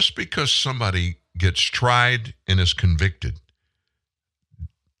 Just because somebody gets tried and is convicted,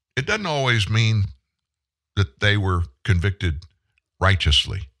 it doesn't always mean that they were convicted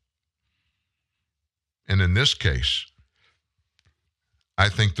righteously. And in this case, I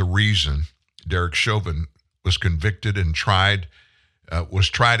think the reason Derek Chauvin was convicted and tried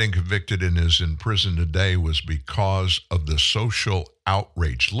and convicted and is in prison today was because of the social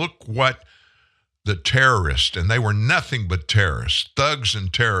outrage. Look what the terrorists, and they were nothing but terrorists, thugs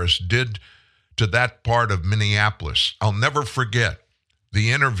and terrorists, did to that part of Minneapolis. I'll never forget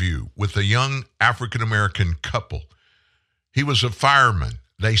the interview with a young African-American couple. He was a fireman.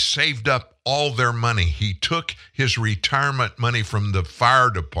 They saved up all their money. He took his retirement money from the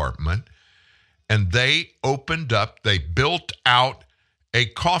fire department, and they built out a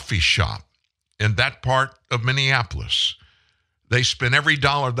coffee shop in that part of Minneapolis. They spent every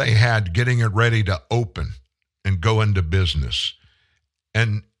dollar they had getting it ready to open and go into business.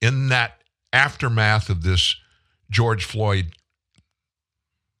 And in that aftermath of this George Floyd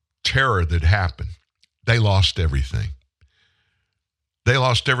terror that happened, they lost everything. They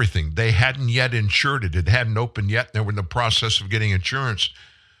lost everything. They hadn't yet insured it. It hadn't opened yet. They were in the process of getting insurance,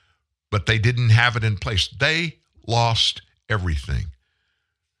 but they didn't have it in place. They lost everything.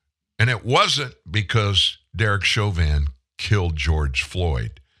 And it wasn't because Derek Chauvin killed George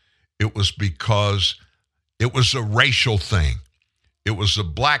Floyd. It was because it was a racial thing. It was a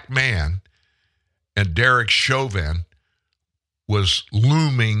black man, and Derek Chauvin was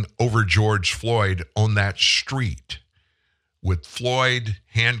looming over George Floyd on that street with Floyd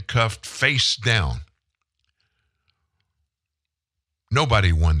handcuffed face down.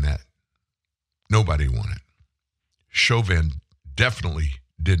 Nobody won that. Nobody won it. Chauvin definitely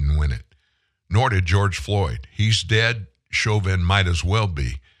didn't win it, nor did George Floyd. He's dead. Chauvin might as well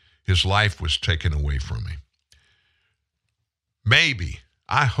be. His life was taken away from him. Maybe,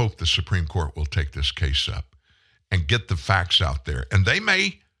 I hope the Supreme Court will take this case up and get the facts out there. And they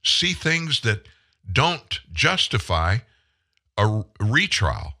may see things that don't justify a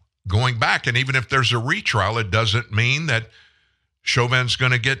retrial going back. And even if there's a retrial, it doesn't mean that Chauvin's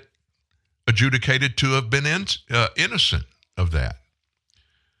going to get adjudicated to have been innocent of that.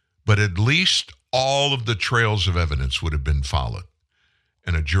 But at least all of the trails of evidence would have been followed,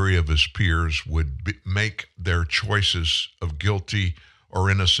 and a jury of his peers would make their choices of guilty or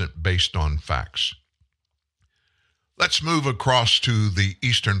innocent based on facts. Let's move across to the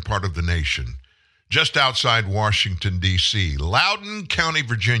eastern part of the nation, just outside Washington, D.C., Loudoun County,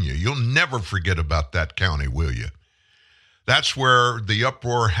 Virginia. You'll never forget about that county, will you? That's where the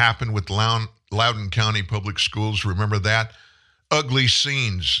uproar happened with Loudoun County Public Schools. Remember that? Ugly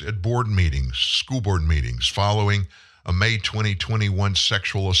scenes at board meetings, school board meetings, following a May 2021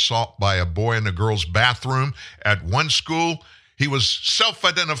 sexual assault by a boy in a girl's bathroom at one school. He was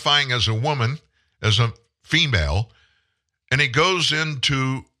self-identifying as a woman, as a female, and he goes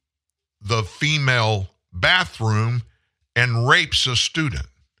into the female bathroom and rapes a student.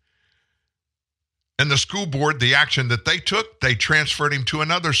 And the school board, the action that they took, they transferred him to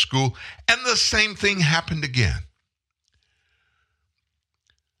another school, and the same thing happened again.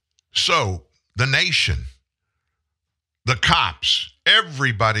 So the nation, the cops,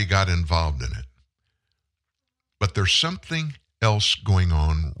 everybody got involved in it. But there's something else going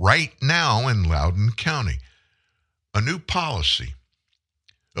on right now in Loudoun County. A new policy,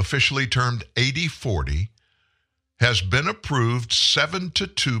 officially termed 80-40, has been approved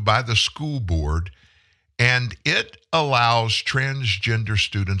 7-2 by the school board, and it allows transgender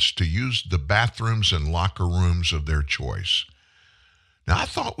students to use the bathrooms and locker rooms of their choice. Now, I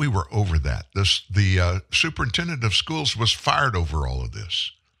thought we were over that. The superintendent of schools was fired over all of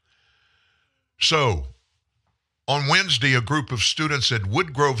this. So, on Wednesday, a group of students at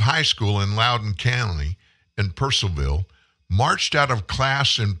Woodgrove High School in Loudoun County in Purcellville marched out of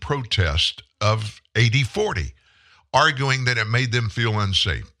class in protest of 80-40, arguing that it made them feel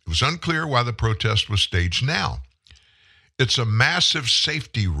unsafe. It was unclear why the protest was staged now. It's a massive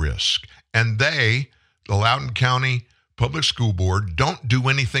safety risk, and the Loudoun County Public School Board, don't do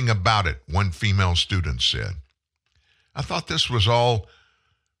anything about it, one female student said. I thought this was all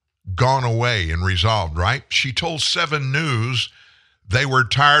gone away and resolved, right? She told 7 News they were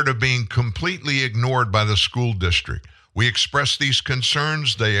tired of being completely ignored by the school district. We express these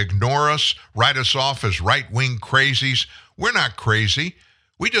concerns. They ignore us, write us off as right-wing crazies. We're not crazy.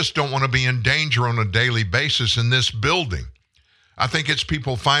 We just don't want to be in danger on a daily basis in this building. I think it's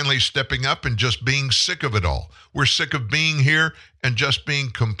people finally stepping up and just being sick of it all. We're sick of being here and just being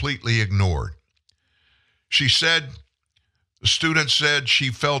completely ignored. She said, the student said she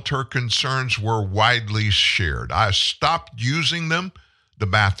felt her concerns were widely shared. I stopped using them, the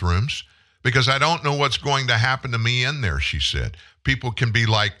bathrooms, because I don't know what's going to happen to me in there, she said. People can be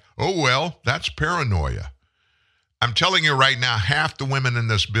like, oh, well, that's paranoia. I'm telling you right now, half the women in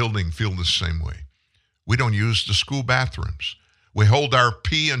this building feel the same way. We don't use the school bathrooms. We hold our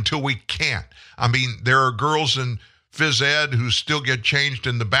pee until we can't. I mean, there are girls in phys ed who still get changed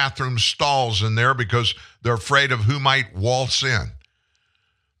in the bathroom stalls in there because they're afraid of who might waltz in.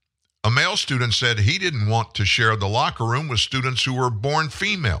 A male student said he didn't want to share the locker room with students who were born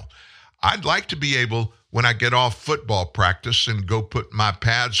female. I'd like to be able, when I get off football practice and go put my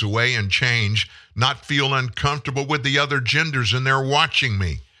pads away and change, not feel uncomfortable with the other genders and they're watching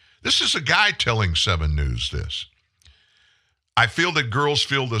me. This is a guy telling 7 News this. I feel that girls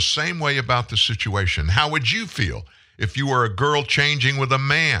feel the same way about the situation. How would you feel if you were a girl changing with a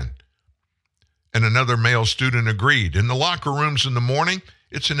man? And another male student agreed. In the locker rooms in the morning,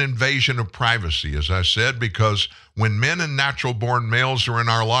 it's an invasion of privacy, as I said, because when men and natural-born males are in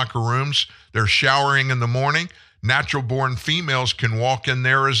our locker rooms, they're showering in the morning. Natural-born females can walk in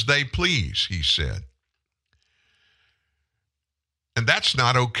there as they please, he said. And that's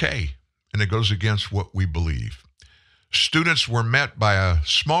not okay, and it goes against what we believe. Students were met by a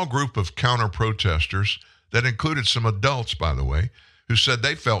small group of counter-protesters that included some adults, by the way, who said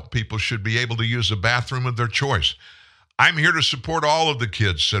they felt people should be able to use a bathroom of their choice. I'm here to support all of the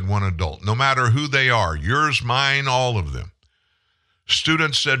kids, said one adult, no matter who they are, yours, mine, all of them.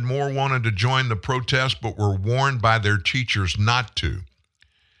 Students said more wanted to join the protest but were warned by their teachers not to.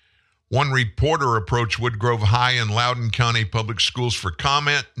 One reporter approached Woodgrove High and Loudoun County Public Schools for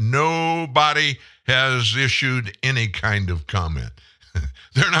comment. Nobody has issued any kind of comment.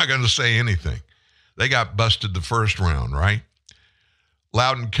 They're not going to say anything. They got busted the first round, right?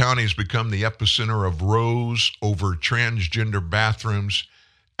 Loudoun County has become the epicenter of rows over transgender bathrooms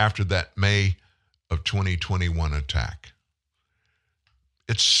after that May of 2021 attack.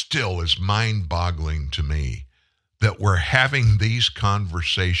 It still is mind-boggling to me that we're having these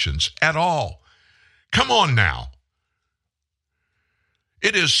conversations at all. Come on now.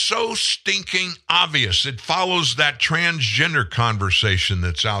 It is so stinking obvious. It follows that transgender conversation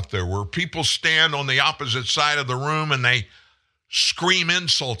that's out there where people stand on the opposite side of the room and they scream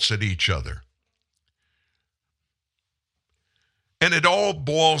insults at each other. And it all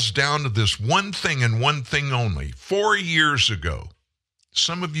boils down to this one thing and one thing only. 4 years ago,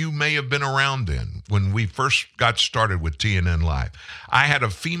 some of you may have been around then when we first got started with TNN Live. I had a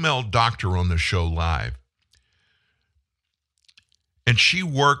female doctor on the show live. And she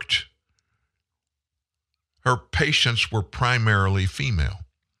worked, her patients were primarily female.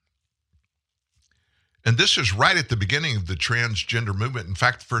 And this is right at the beginning of the transgender movement. In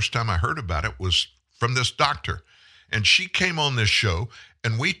fact, the first time I heard about it was from this doctor. And she came on this show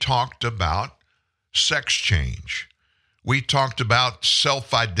and we talked about sex change. We talked about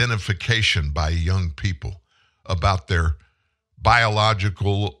self-identification by young people, about their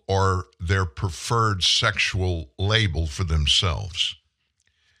biological or their preferred sexual label for themselves.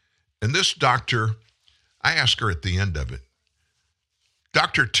 And this doctor, I asked her at the end of it,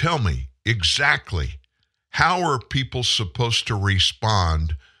 Doctor, tell me exactly how are people supposed to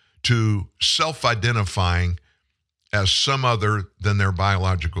respond to self-identifying as some other than their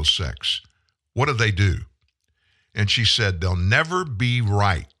biological sex? What do they do? And she said they'll never be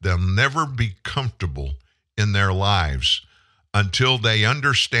right. They'll never be comfortable in their lives until they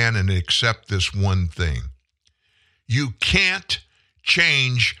understand and accept this one thing. You can't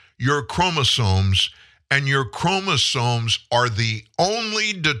change your chromosomes, and your chromosomes are the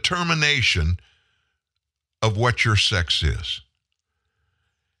only determination of what your sex is.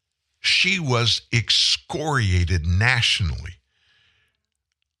 She was excoriated nationally.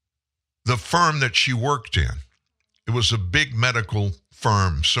 The firm that she worked in, it was a big medical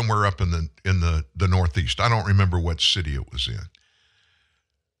firm somewhere up in the Northeast. I don't remember what city it was in.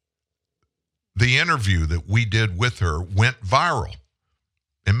 The interview that we did with her went viral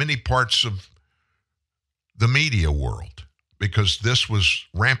in many parts of the media world because this was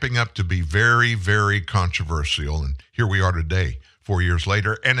ramping up to be very, very controversial. And here we are today, 4 years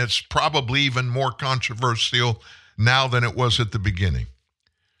later, and it's probably even more controversial now than it was at the beginning.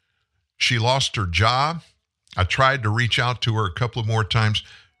 She lost her job. I tried to reach out to her a couple of more times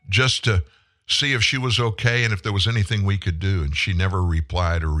just to see if she was okay and if there was anything we could do, and she never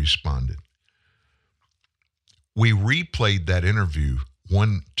replied or responded. We replayed that interview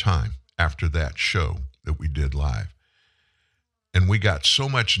one time after that show that we did live, and we got so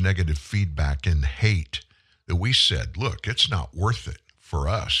much negative feedback and hate that we said, look, it's not worth it for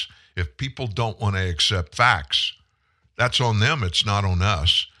us. If people don't want to accept facts, that's on them, it's not on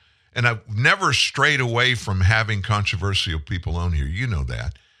us. And I've never strayed away from having controversial people on here. You know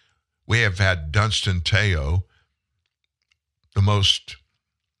that. We have had Dunstan Teo, the most,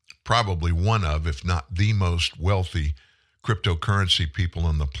 probably one of, if not the most wealthy cryptocurrency people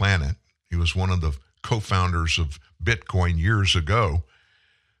on the planet. He was one of the co-founders of Bitcoin years ago.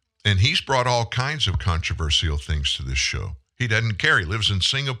 And he's brought all kinds of controversial things to this show. He doesn't care. He lives in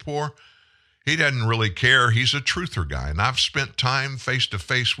Singapore. He doesn't really care. He's a truther guy. And I've spent time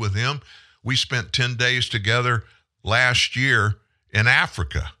face-to-face with him. We spent 10 days together last year in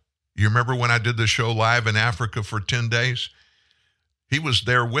Africa. You remember when I did the show live in Africa for 10 days? He was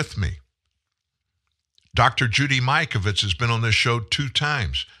there with me. Dr. Judy Mikovits has been on this show 2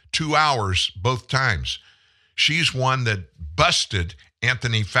 times, 2 hours both times. She's one that busted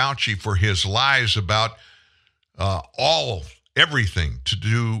Anthony Fauci for his lies about everything to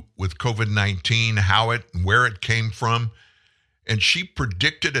do with COVID-19, how it and where it came from. And she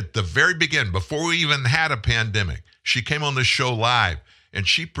predicted at the very beginning, before we even had a pandemic, she came on the show live and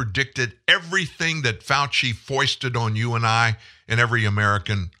she predicted everything that Fauci foisted on you and I and every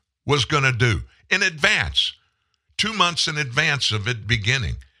American was going to do in advance, 2 months in advance of it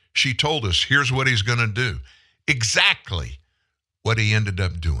beginning. She told us, here's what he's going to do. Exactly what he ended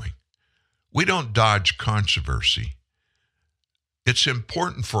up doing. We don't dodge controversy. It's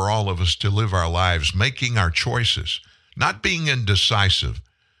important for all of us to live our lives making our choices, not being indecisive.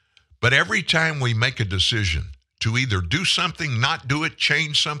 But every time we make a decision to either do something, not do it,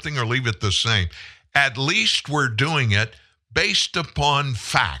 change something, or leave it the same, at least we're doing it based upon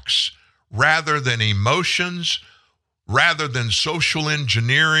facts rather than emotions, rather than social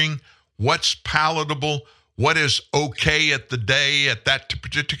engineering, what's palatable, what is okay at the day at that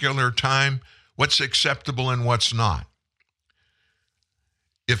particular time, what's acceptable and what's not.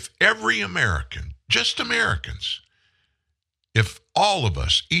 If every American, just Americans, if all of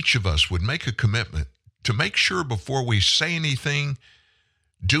us, each of us would make a commitment to make sure before we say anything,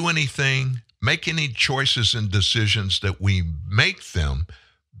 do anything, make any choices and decisions that we make them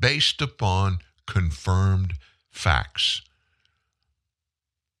based upon confirmed facts,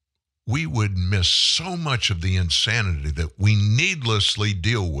 we would miss so much of the insanity that we needlessly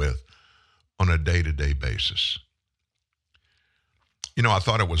deal with on a day-to-day basis. You know, I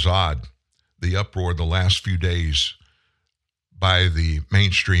thought it was odd, the uproar the last few days by the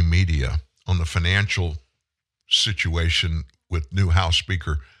mainstream media on the financial situation with new House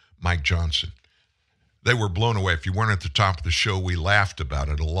Speaker Mike Johnson. They were blown away. If you weren't at the top of the show, we laughed about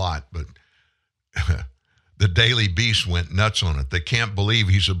it a lot, but the Daily Beast went nuts on it. They can't believe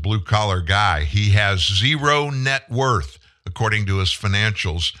he's a blue-collar guy. He has zero net worth, according to his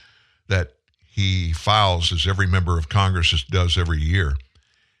financials that he files, as every member of Congress does every year.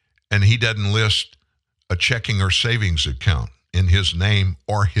 And he doesn't list a checking or savings account in his name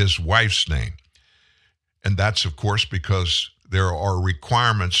or his wife's name. And that's, of course, because there are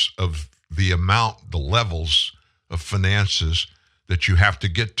requirements of the amount, the levels of finances that you have to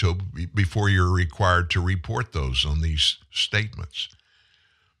get to before you're required to report those on these statements.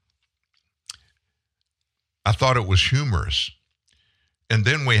 I thought it was humorous. And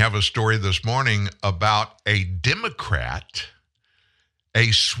then we have a story this morning about a Democrat,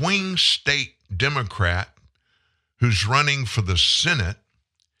 a swing state Democrat who's running for the Senate,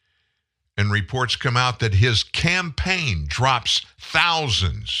 and reports come out that his campaign drops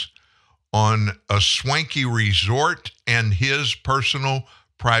thousands on a swanky resort and his personal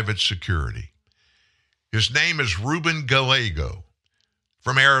private security. His name is Ruben Gallego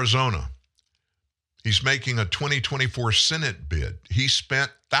from Arizona. He's making a 2024 Senate bid. He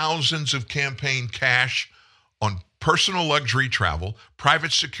spent thousands of campaign cash on personal luxury travel,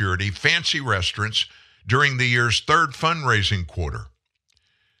 private security, fancy restaurants during the year's third fundraising quarter.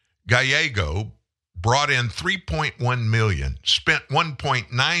 Gallego brought in $3.1 million, spent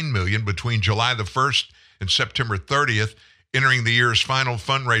 $1.9 million between July the 1st and September 30th, entering the year's final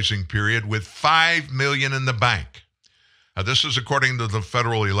fundraising period with $5 million in the bank. Now, this is according to the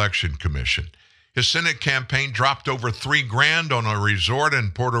Federal Election Commission. His Senate campaign dropped over $3,000 on a resort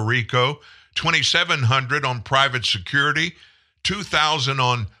in Puerto Rico, $2,700 on private security, $2,000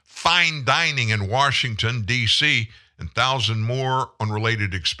 on fine dining in Washington, D.C., and $1,000 more on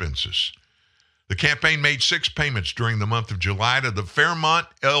related expenses. The campaign made 6 payments during the month of July to the Fairmont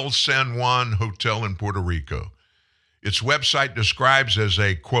El San Juan Hotel in Puerto Rico. Its website describes as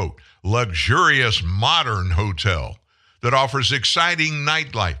a, quote, luxurious modern hotel that offers exciting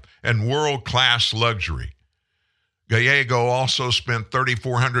nightlife and world-class luxury. Gallego also spent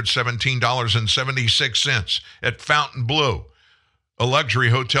 $3,417.76 at Fontainebleau, a luxury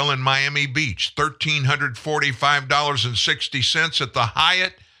hotel in Miami Beach, $1,345.60 at the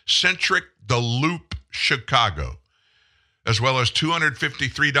Hyatt Centric The Loop Chicago, as well as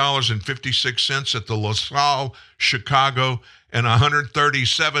 $253.56 at the LaSalle Chicago and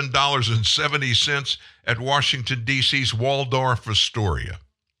 $137.70 at Washington, D.C.'s Waldorf Astoria.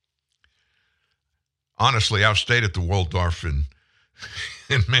 Honestly, I've stayed at the Waldorf in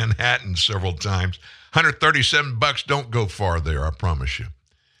Manhattan several times. $137 don't go far there, I promise you.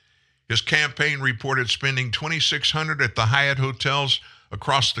 His campaign reported spending $2,600 at the Hyatt hotels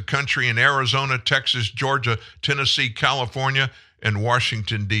across the country in Arizona, Texas, Georgia, Tennessee, California, and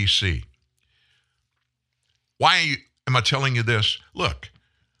Washington, D.C. Why am I telling you this? Look,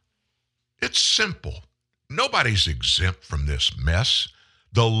 it's simple. Nobody's exempt from this mess.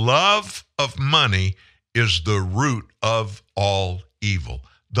 The love of money is the root of all evil.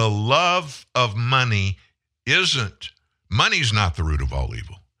 The love of money money's not the root of all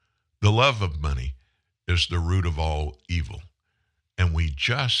evil. The love of money is the root of all evil. And we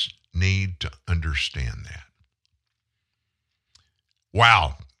just need to understand that.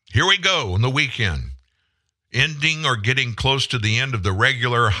 Wow. Here we go on the weekend. Ending or getting close to the end of the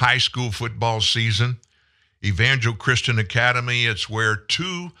regular high school football season. Evangel Christian Academy, it's where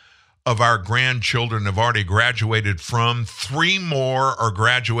 2 of our grandchildren have already graduated from. 3 more are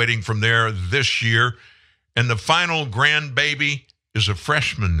graduating from there this year. And the final grandbaby is a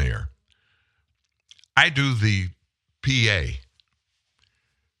freshman there. I do the PA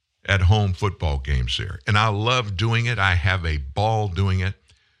at home football games there, and I love doing it. I have a ball doing it.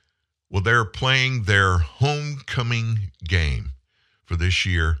 Well, they're playing their homecoming game for this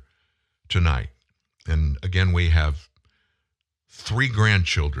year tonight. And again, we have 3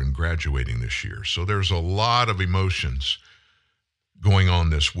 grandchildren graduating this year. So there's a lot of emotions going on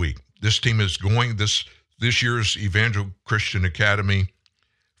this week. This team is going, this year's Evangel Christian Academy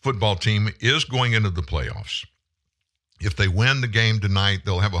football team is going into the playoffs. If they win the game tonight,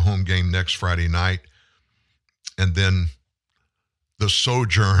 they'll have a home game next Friday night. And then the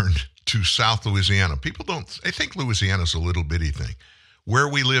sojourn to South Louisiana. They think Louisiana's a little bitty thing. Where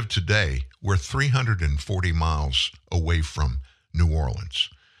we live today, we're 340 miles away from New Orleans.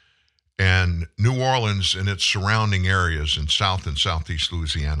 And New Orleans and its surrounding areas in South and Southeast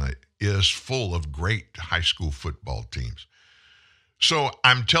Louisiana is full of great high school football teams. So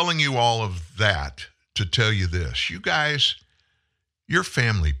I'm telling you all of that to tell you this. You guys, you're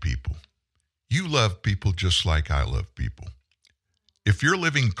family people. You love people just like I love people. If you're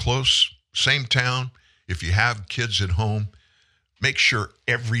living close, same town, if you have kids at home, make sure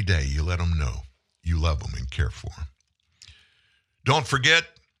every day you let them know you love them and care for them. Don't forget,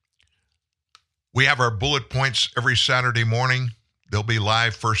 we have our bullet points every Saturday morning. They'll be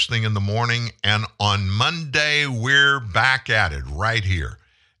live first thing in the morning. And on Monday, we're back at it right here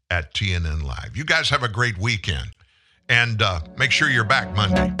at TNN Live. You guys have a great weekend. And make sure you're back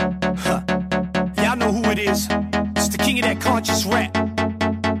Monday. Y'all know who it is. It's the king of that conscious rap.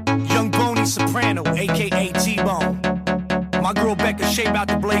 Young Boney Soprano, a.k.a. T-Bone. My girl Becca shape out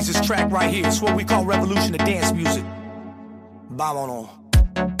the Blazers track right here. It's what we call revolution of dance music. Bob on.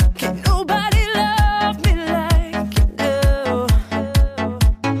 Can nobody love me like you do?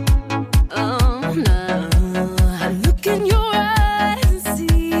 Oh, no. I look in your eyes and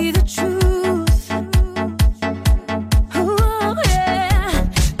see the truth. Oh, yeah.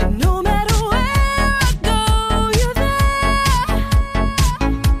 And no matter where I go, you're there.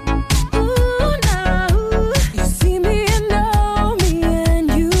 Ooh, no. You see me and know me and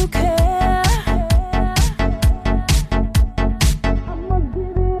you care.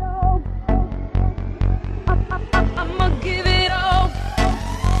 I'ma give it all.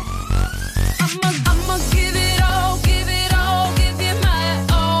 I'ma give it all, give it all, give you my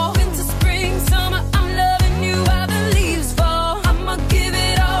all. Winter, spring, summer, I'm loving you while the leaves fall. I'ma give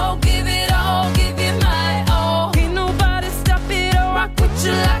it all, give it all, give you my all. Ain't nobody stop it or rock with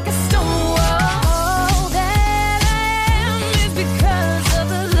you like a stone wall. All that I am is because of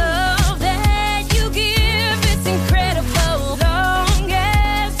the love that you give. It's incredible. Long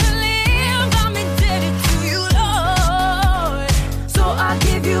as I live, I'm indebted to you, Lord. So I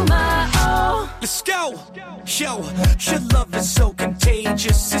give you my all. Let's go. Yo, your love is so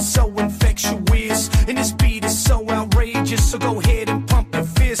contagious. It's so infectious. And this beat is so outrageous. So go ahead and pump your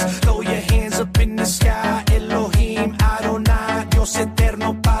fist. Throw your hands up in the sky. Elohim, Adonai, Dios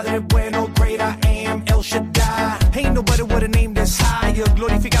eterno, Padre bueno, great I am, El Shaddai. Ain't nobody with a name that's higher.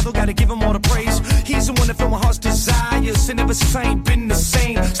 Glorificado, gotta give him all the praise. He's the one that filled my heart's desires. And ever since I ain't been the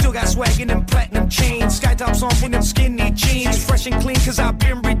same. Still got swaggin' and platinum chains. Sky tops on in them skinny jeans. Fresh and clean, cause I've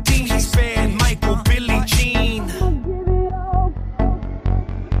been redeemed. He's bad, Michael, Billie Jean.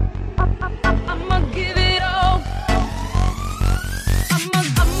 I'ma give it all.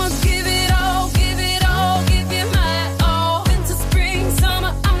 I'ma give it all, give it all, give you my all. Winter, spring,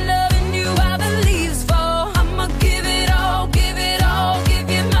 summer, I'm loving you while the leaves fall. I'ma give it all, give it all, give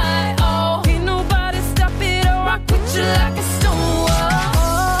you my all. Ain't nobody stop it or rock with you like a stone wall.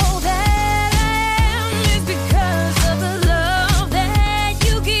 All that I am is because of the love that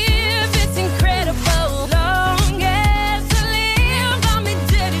you give.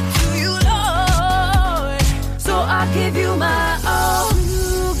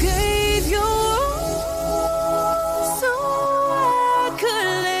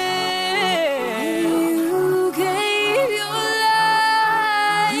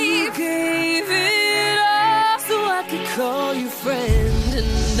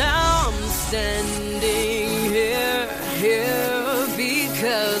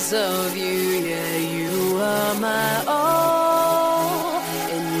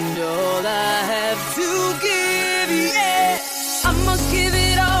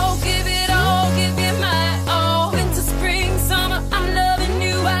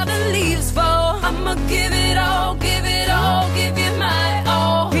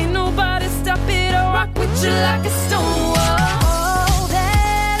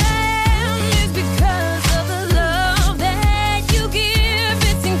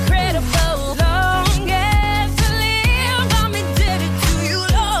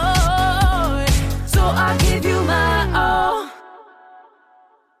 I'll give you